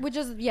 sure. Which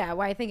is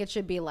why I think it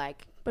should be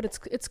like But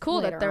it's cool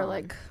Later that they're on.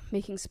 like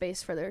making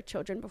space for their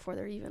children before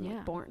they're even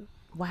like, born.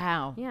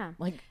 Wow. Yeah.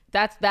 Like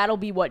that'll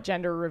be what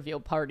gender reveal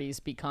parties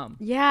become.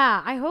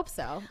 yeah. I hope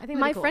so. I think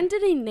My that'd be cool. friend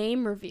did a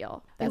name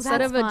reveal.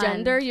 Instead that's of a fun.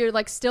 gender, you're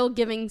like still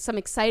giving some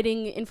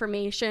exciting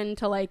information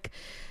to like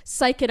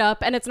psych it up,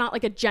 and it's not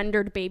like a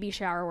gendered baby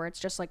shower where it's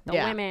just like the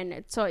Yeah.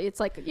 women. So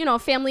it's like, you know,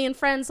 family and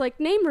friends like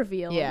name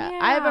reveal. Yeah.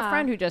 I have a Yeah.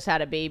 friend who just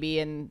had a baby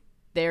and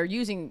they're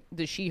using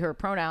the she her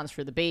pronouns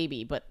for the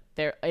baby, but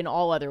they're in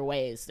all other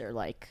ways they're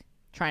like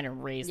trying to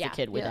raise the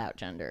kid without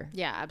gender.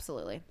 Yeah,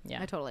 absolutely.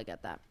 Yeah. I totally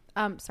get that.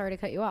 Sorry to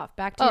cut you off.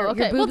 Back to Oh, your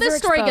okay. your Well, boobs this are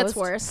story gets exposed.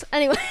 worse.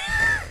 Anyway,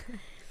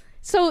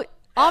 so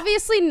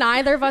obviously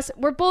neither of us,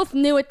 we're both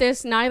new at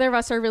this. Neither of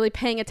us are really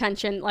paying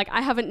attention. Like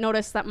I haven't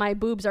noticed that my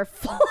boobs are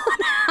falling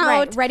out.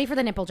 Right, ready for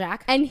the nipple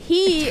jack. And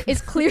he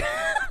is clear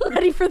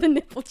ready for the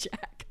nipple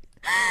jack.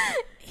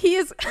 He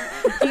is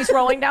He's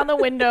rolling down the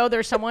window.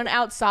 There's someone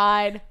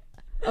outside.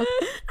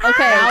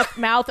 okay.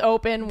 Mouth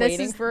open,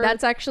 waiting for.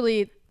 That's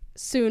actually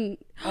soon.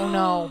 Oh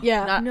no.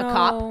 Yeah. Not a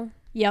cop.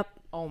 Yep.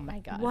 Oh my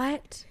god.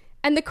 What?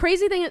 And the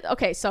crazy thing is,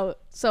 okay, so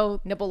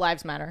Nipple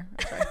lives matter.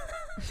 I'm sorry.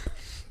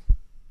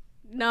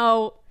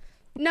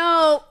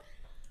 no.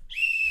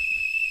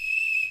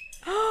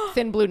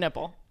 Thin blue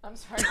nipple. I'm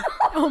sorry.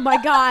 Oh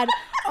my god.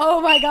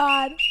 Oh my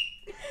god.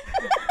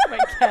 My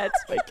cats.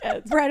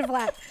 Red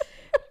flag.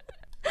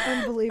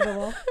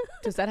 Unbelievable.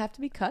 Does that have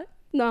to be cut?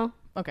 No.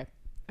 Okay.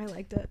 I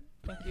liked it.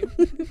 Thank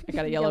you. I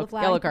got a Yellow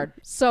flag. yellow card.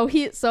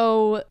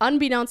 So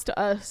unbeknownst to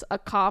us, a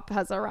cop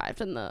has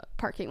arrived in the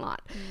parking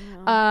lot.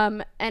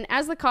 And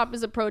as the cop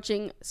is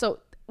approaching, so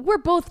we're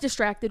both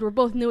distracted. We're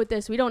both new at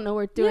this. We don't know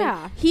what we're doing.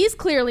 Yeah. He's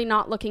clearly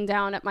not looking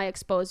down at my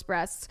exposed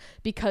breasts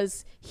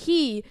because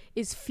he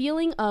is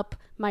feeling up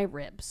my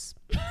ribs.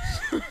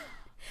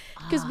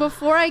 Because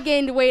before I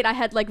gained weight, I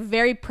had like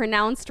very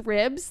pronounced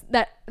ribs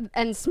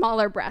and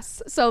smaller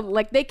breasts. So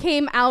like they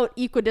came out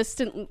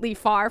equidistantly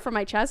far from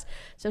my chest.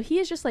 So he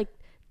is just like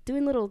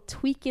doing little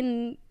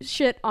tweaking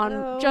shit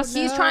on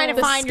He's trying to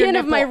the find your skin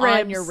of my nipple ribs.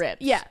 on your ribs.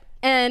 Yeah.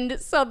 And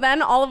so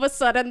then all of a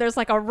sudden there's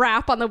like a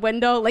rap on the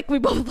window. Like we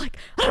both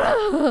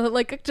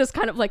like just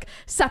kind of like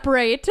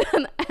separate.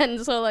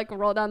 And so like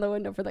roll down the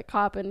window for the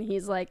cop. And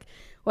he's like,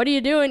 "What are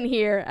you doing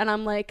here?" And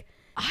I'm like,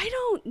 "I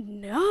don't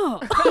know."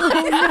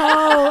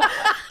 No.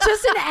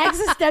 Just an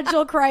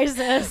existential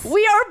crisis.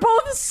 We are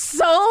both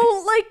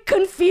so like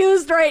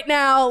confused right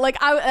now.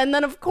 Like and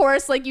then of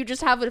course like you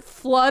just have a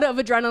flood of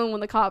adrenaline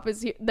when the cop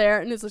is there,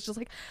 and it's just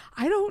like,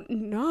 "I don't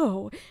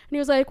know." And he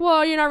was like,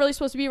 "Well, you're not really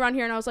supposed to be around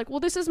here." And I was like, "Well,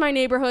 this is my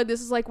neighborhood.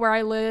 This is like where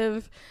I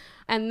live."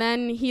 And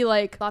then he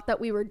like thought that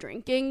we were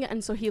drinking,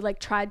 and so he like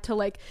tried to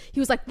like, he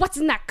was like, "What's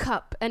in that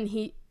cup?" And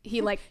he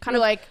like kind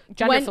of like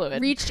gender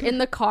fluid. reached in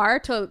the car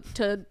to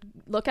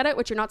look at it,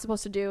 which you're not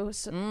supposed to do.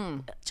 So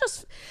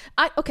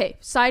okay,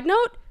 side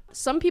note,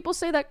 some people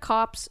say that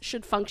cops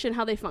should function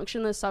how they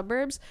function in the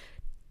suburbs.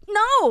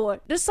 No,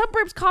 the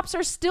suburbs cops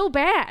are still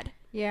bad.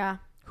 Yeah.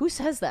 Who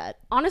says that?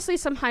 Honestly,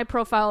 some high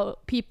profile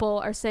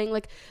people are saying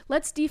like,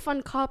 let's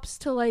defund cops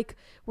to like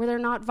where they're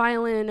not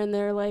violent and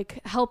they're like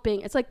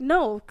helping. It's like,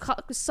 no,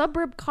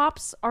 suburb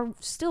cops are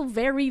still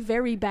very,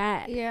 very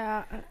bad.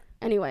 Yeah.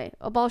 Anyway,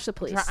 abolish the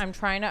police. I'm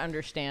trying to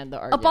understand the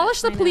argument.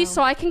 Abolish the police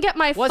so I can get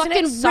my Wasn't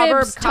fucking it suburb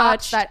ribs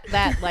cops touched.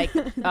 that like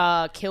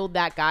killed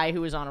that guy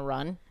who was on a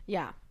run?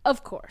 Yeah.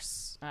 Of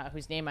course.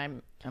 Whose name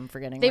I'm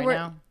forgetting They right were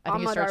now. I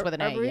think it Ahmaud starts with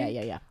an A. Arbery?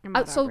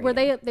 Yeah. So were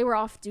they were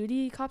off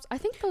duty cops? I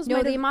think those No,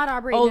 might the have- Ahmaud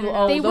Arbery. Oh, no.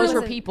 oh, They those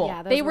were- were people.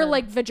 Yeah, they were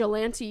like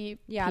vigilante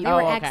Yeah, they people.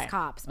 were Oh, okay.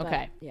 ex-cops. But,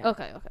 Okay. Yeah.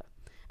 Okay.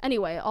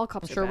 Anyway, all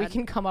cops I'm sure are we bad.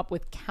 can come up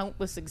with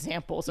countless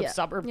examples of Yeah.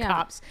 suburb Yeah.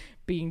 cops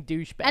being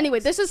douchebags. Anyway,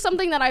 this is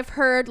something that I've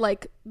heard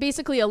like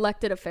basically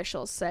elected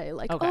officials say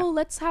like, Okay. "Oh,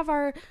 let's have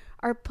our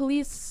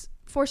police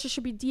forces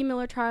should be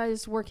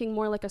demilitarized, working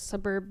more like a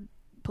suburb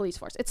police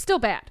force." It's still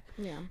bad.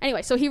 Yeah.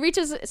 Anyway, so he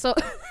reaches so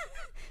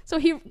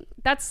he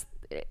that's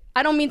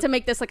I don't mean to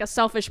make this like a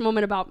selfish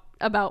moment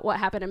about what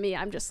happened to me.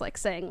 I'm just like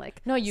saying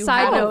like, No, you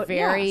side have note, a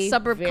very,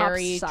 suburb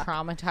very cops suck.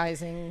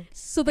 traumatizing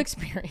So the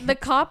experience. The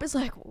cop is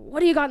like, what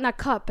do you got in that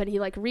cup? And he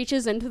like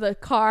reaches into the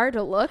car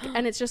to look,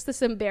 and it's just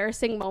this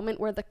embarrassing moment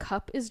where the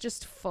cup is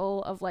just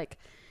full of like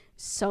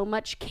so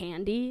much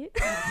candy.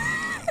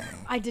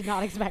 I did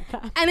not expect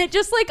that. And it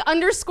just like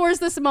underscores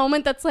this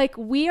moment that's like,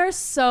 we are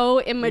so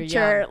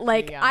immature. young.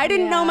 Like, You're young. I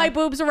didn't know Yeah. my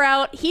boobs were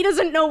out. He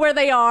doesn't know where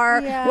they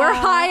are. Yeah. We're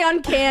high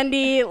on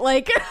candy.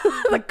 Like,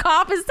 the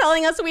cop is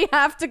telling us we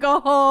have to go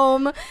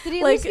home. Did he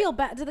at like, least feel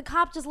bad? Did the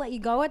cop just let you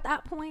go at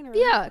that point? Or?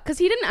 yeah, because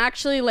he didn't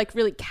actually like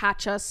really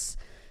catch us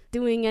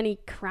doing any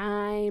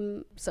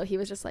crime. So he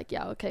was just like,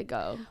 yeah, okay,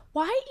 go.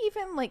 Why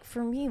even, like,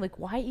 for me, like,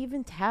 why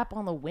even tap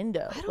on the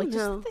window? I don't like, know.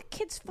 just let the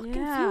kids fucking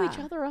feel Yeah. each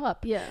other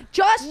up. Yeah.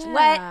 Just Yeah.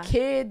 let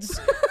kids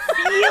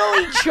feel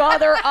each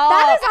other up.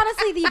 That is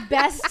honestly the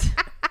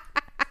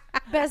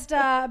best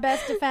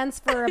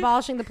defense for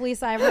abolishing the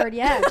police I've heard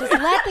yet. Just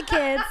let the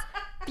kids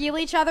feel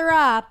each other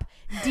up,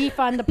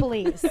 defund the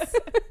police.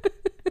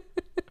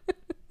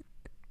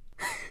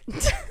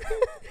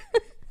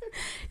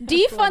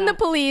 Defund the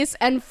police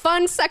and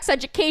fund sex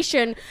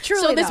education.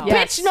 Truly, so this though.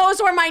 bitch Yes. knows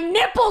where my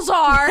nipples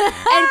are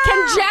and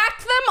can jack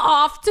them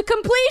off to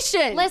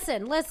completion.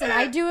 Listen,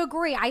 I do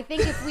agree. I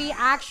think if we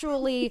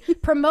actually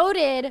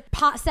promoted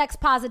sex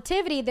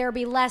positivity, there'd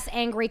be less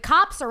angry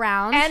cops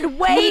around. and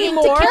way needing to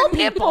more kill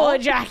nipple people.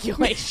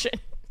 ejaculation.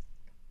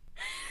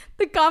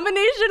 The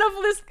combination of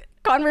this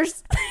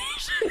conversation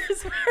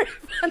is very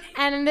funny.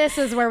 And this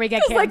is where we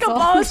get It's like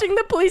canceled. abolishing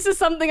the police is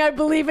something I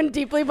believe in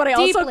deeply, but I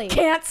Deeply. also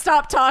can't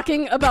stop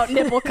talking about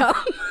nipple cum.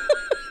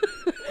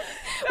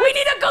 We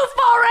need a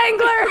goofball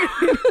wrangler.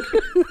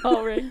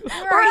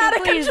 We're out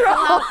of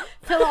control.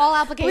 Fill all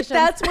applications. But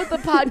that's what the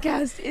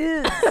podcast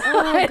is.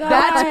 Oh, God.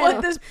 That's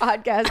what this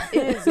podcast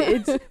is.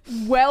 It's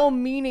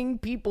well-meaning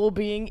people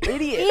being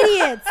idiots.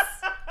 idiots.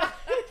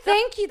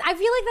 Thank you. I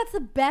feel like that's the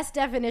best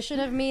definition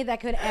of me that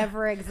could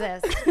ever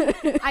exist.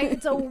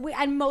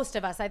 And most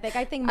of us, I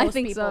think most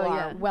think people so, are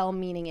yeah.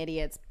 well-meaning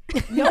idiots.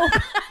 No,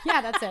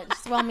 yeah, that's it.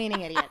 Just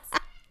well-meaning idiots.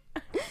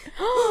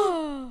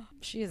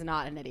 She is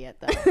not an idiot,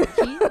 though.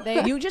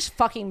 You just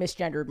fucking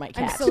misgendered my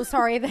cat. I'm so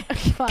sorry.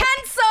 Fuck.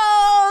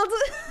 Cancelled.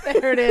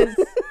 There it is.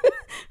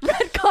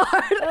 Red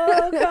card.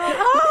 Oh, God.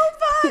 Oh,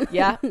 fuck.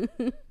 Yeah.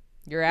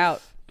 You're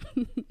out.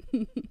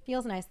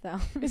 Feels nice, though.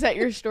 Is that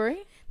your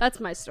story? That's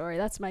my story.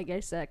 That's my gay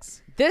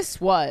sex.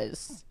 This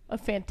was a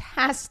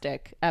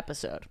fantastic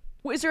episode.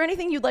 Is there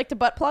anything you'd like to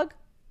butt plug?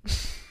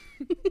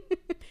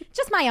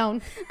 Just my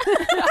own.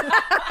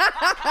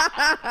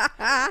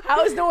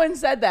 How has no one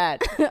said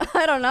that?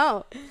 I don't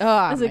know. Oh,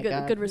 That's a my good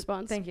God. good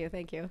response. Thank you.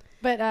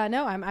 But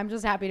no, I'm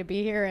just happy to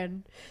be here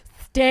and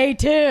stay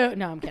tuned.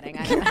 No, I'm kidding.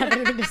 I don't have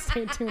anything to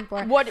stay tuned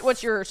for.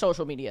 What's your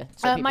social media?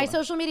 So people My know.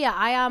 social media,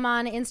 I am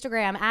on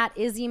Instagram at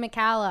Izzy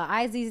McCalla,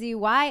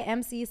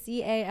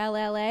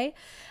 IZZYMCCALLA.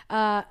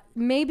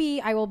 Maybe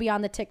I will be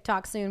on the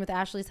TikTok soon with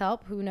Ashley's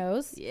help. Who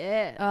knows?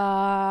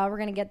 Yeah. We're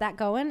gonna get that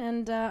going.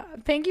 And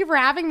thank you for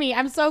having me.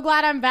 I'm so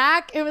glad I'm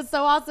back. It was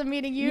so awesome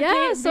meeting you. Yeah,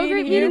 Kate, so being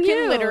great here. meeting You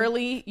can you.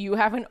 literally, you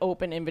have an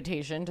open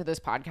invitation to this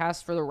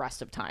podcast for the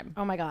rest of time.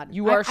 Oh my God.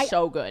 You are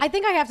so good. I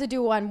think I have to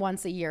do one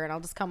once a year, and I'll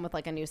just come with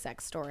like a new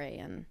sex story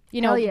and,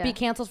 Hell yeah. be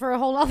canceled for a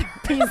whole other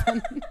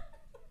reason.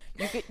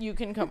 You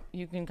can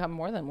come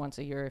more than once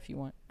a year if you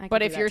want. I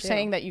But could if do you're that, too.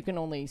 saying that you can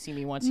only see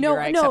me once a year,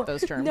 I accept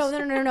those terms. No.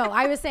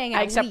 I was saying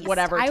I at accept least.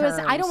 whatever I terms.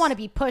 don't want to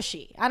be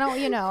pushy. I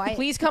don't,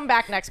 Please come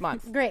back next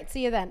month. Great.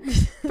 See you then.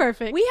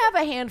 Perfect. We have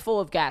a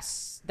handful of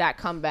guests that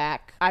come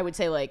back, I would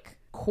say like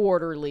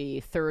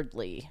quarterly,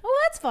 thirdly. Oh,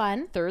 that's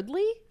fun.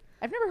 Thirdly?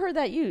 I've never heard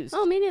that used.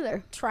 Oh, me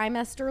neither.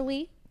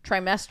 Trimesterly.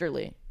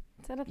 Trimesterly.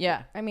 Is that a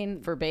Yeah. I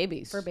mean, For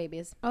babies. for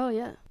babies. Oh,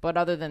 yeah. But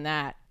other than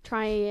that,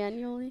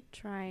 Triannually.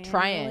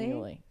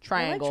 triannually.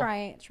 Triangle.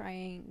 I like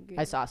triangle.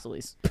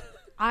 Isosceles.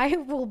 I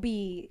will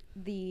be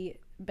the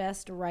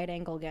best right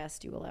angle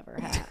guest you will ever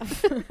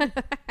have.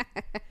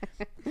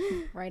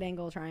 Right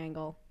angle,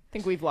 triangle. I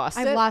think we've lost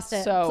it. I've lost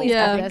it. So Please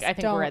Yeah. cut I this. think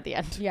Don't. we're at the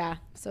end. Yeah.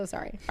 So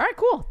sorry. All right,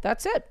 cool.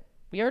 That's it.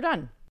 We are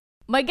done.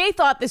 My gay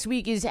thought this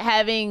week is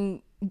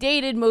having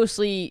dated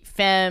mostly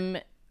femme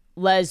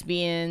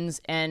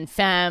lesbians and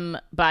femme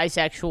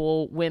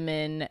bisexual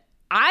women.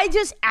 I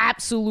just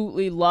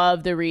absolutely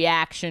love the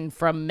reaction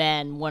from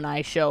men when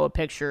I show a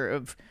picture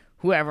of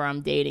whoever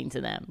I'm dating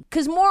to them.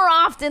 Because more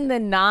often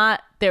than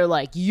not, they're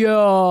like,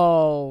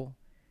 yo,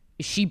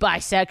 is she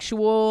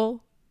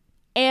bisexual?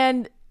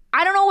 And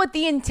I don't know what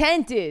the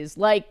intent is.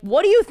 Like,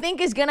 what do you think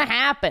is going to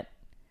happen?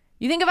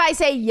 You think if I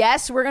say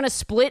yes, we're going to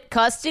split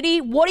custody?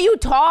 What are you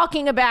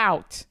talking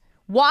about?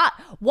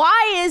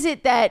 Why is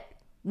it that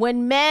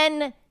when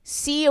men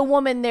see a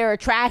woman they're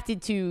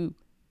attracted to,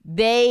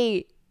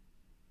 they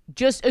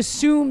just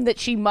assume that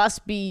she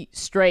must be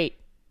straight,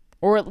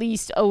 or at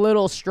least a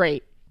little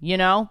straight, you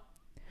know?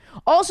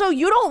 Also,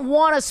 you don't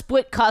want to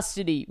split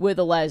custody with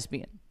a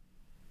lesbian.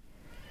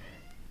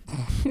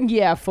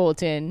 Yeah,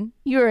 Fulton,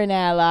 you're an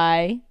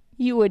ally.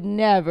 You would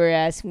never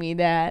ask me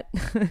that.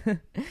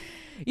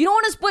 You don't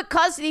want to split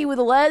custody with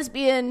a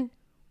lesbian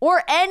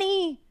or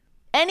any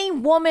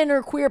woman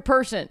or queer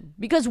person,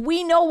 because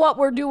we know what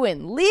we're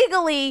doing.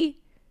 Legally,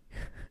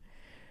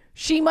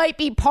 she might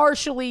be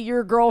partially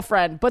your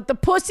girlfriend, but the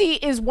pussy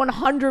is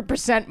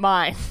 100%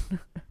 mine.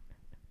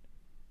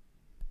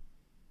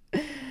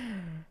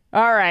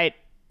 All right.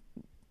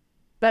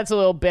 That's a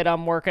little bit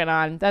I'm working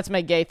on. That's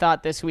my gay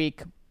thought this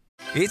week.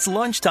 It's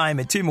lunchtime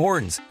at Tim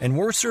Hortons, and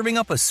we're serving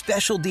up a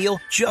special deal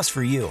just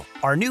for you.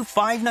 Our new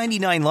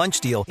 $5.99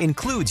 lunch deal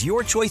includes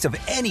your choice of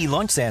any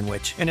lunch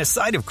sandwich and a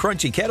side of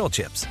crunchy kettle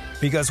chips.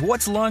 Because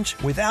what's lunch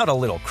without a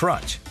little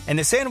crunch? And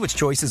the sandwich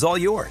choice is all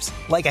yours,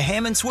 like a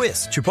ham and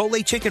Swiss,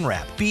 Chipotle chicken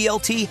wrap,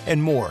 BLT,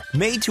 and more.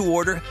 Made to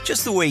order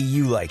just the way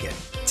you like it.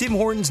 Tim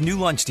Hortons' new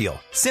lunch deal.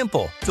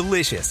 Simple,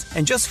 delicious,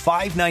 and just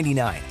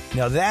 $5.99.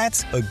 Now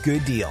that's a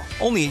good deal.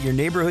 Only at your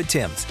neighborhood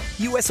Tim's.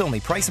 U.S. only.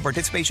 Price and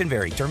participation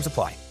vary. Terms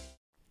apply.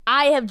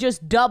 I have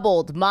just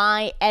doubled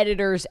my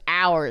editor's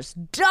hours.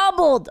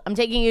 Doubled! I'm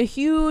taking a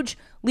huge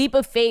leap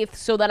of faith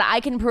so that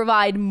I can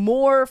provide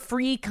more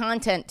free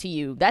content to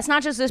you. That's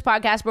not just this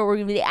podcast, but we're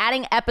going to be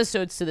adding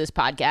episodes to this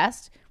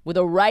podcast with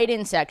a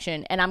write-in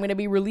section, and I'm going to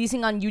be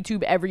releasing on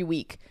YouTube every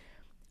week.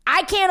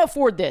 I can't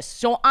afford this,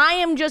 so I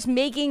am just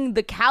making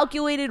the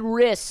calculated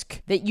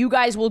risk that you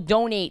guys will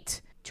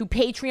donate to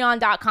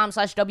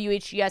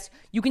patreon.com/WHGS.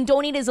 You can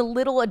donate as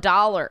little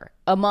 $1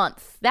 a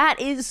month. That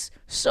is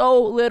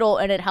so little,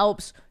 and it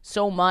helps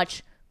so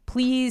much.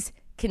 Please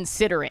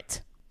consider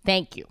it.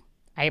 Thank you.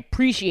 I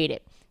appreciate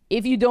it.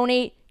 If you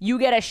donate, you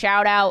get a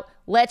shout out.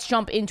 Let's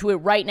jump into it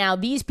right now.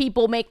 These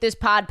people make this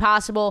pod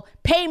possible.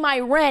 Pay my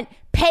rent.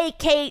 Pay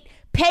Kate.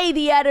 Pay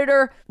the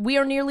editor. We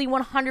are nearly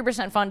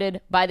 100% funded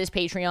by this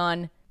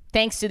Patreon.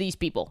 Thanks to these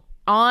people.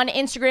 On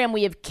Instagram,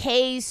 we have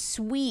K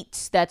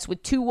Sweets. That's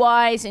with 2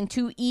 Y's and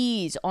 2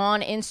 E's.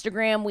 On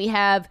Instagram, we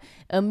have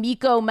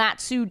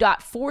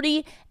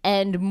AmikoMatsu.40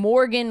 and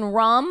Morgan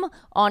Rum.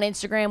 On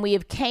Instagram, we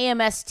have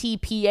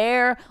KMST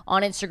Pierre.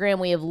 On Instagram,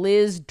 we have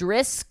Liz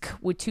Drisk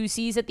with 2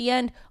 C's at the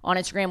end. On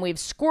Instagram, we have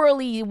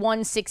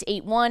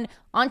Squirrely1681.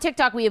 On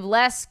TikTok, we have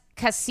Les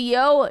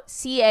Casio,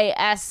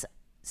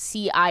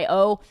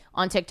 CASCIO.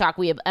 On TikTok,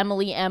 we have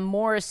Emily M.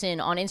 Morrison.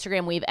 On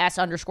Instagram, we have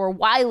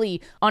S_Wiley.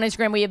 On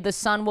Instagram, we have The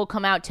Sun Will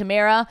Come Out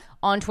Tamara.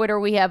 On Twitter,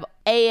 we have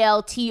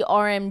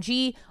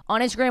ALTRMG.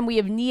 On Instagram, we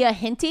have Nia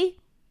Hinty.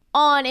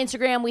 On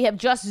Instagram, we have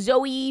Just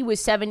Zoe with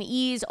 7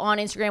 E's. On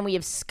Instagram, we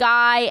have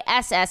Sky,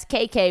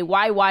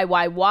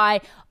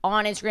 SSKKYYYY.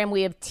 On Instagram,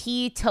 we have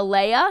T.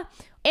 Talea.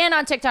 And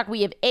on TikTok,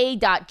 we have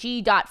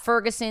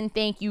A.G.Ferguson.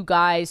 Thank you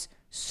guys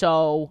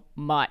so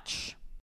much.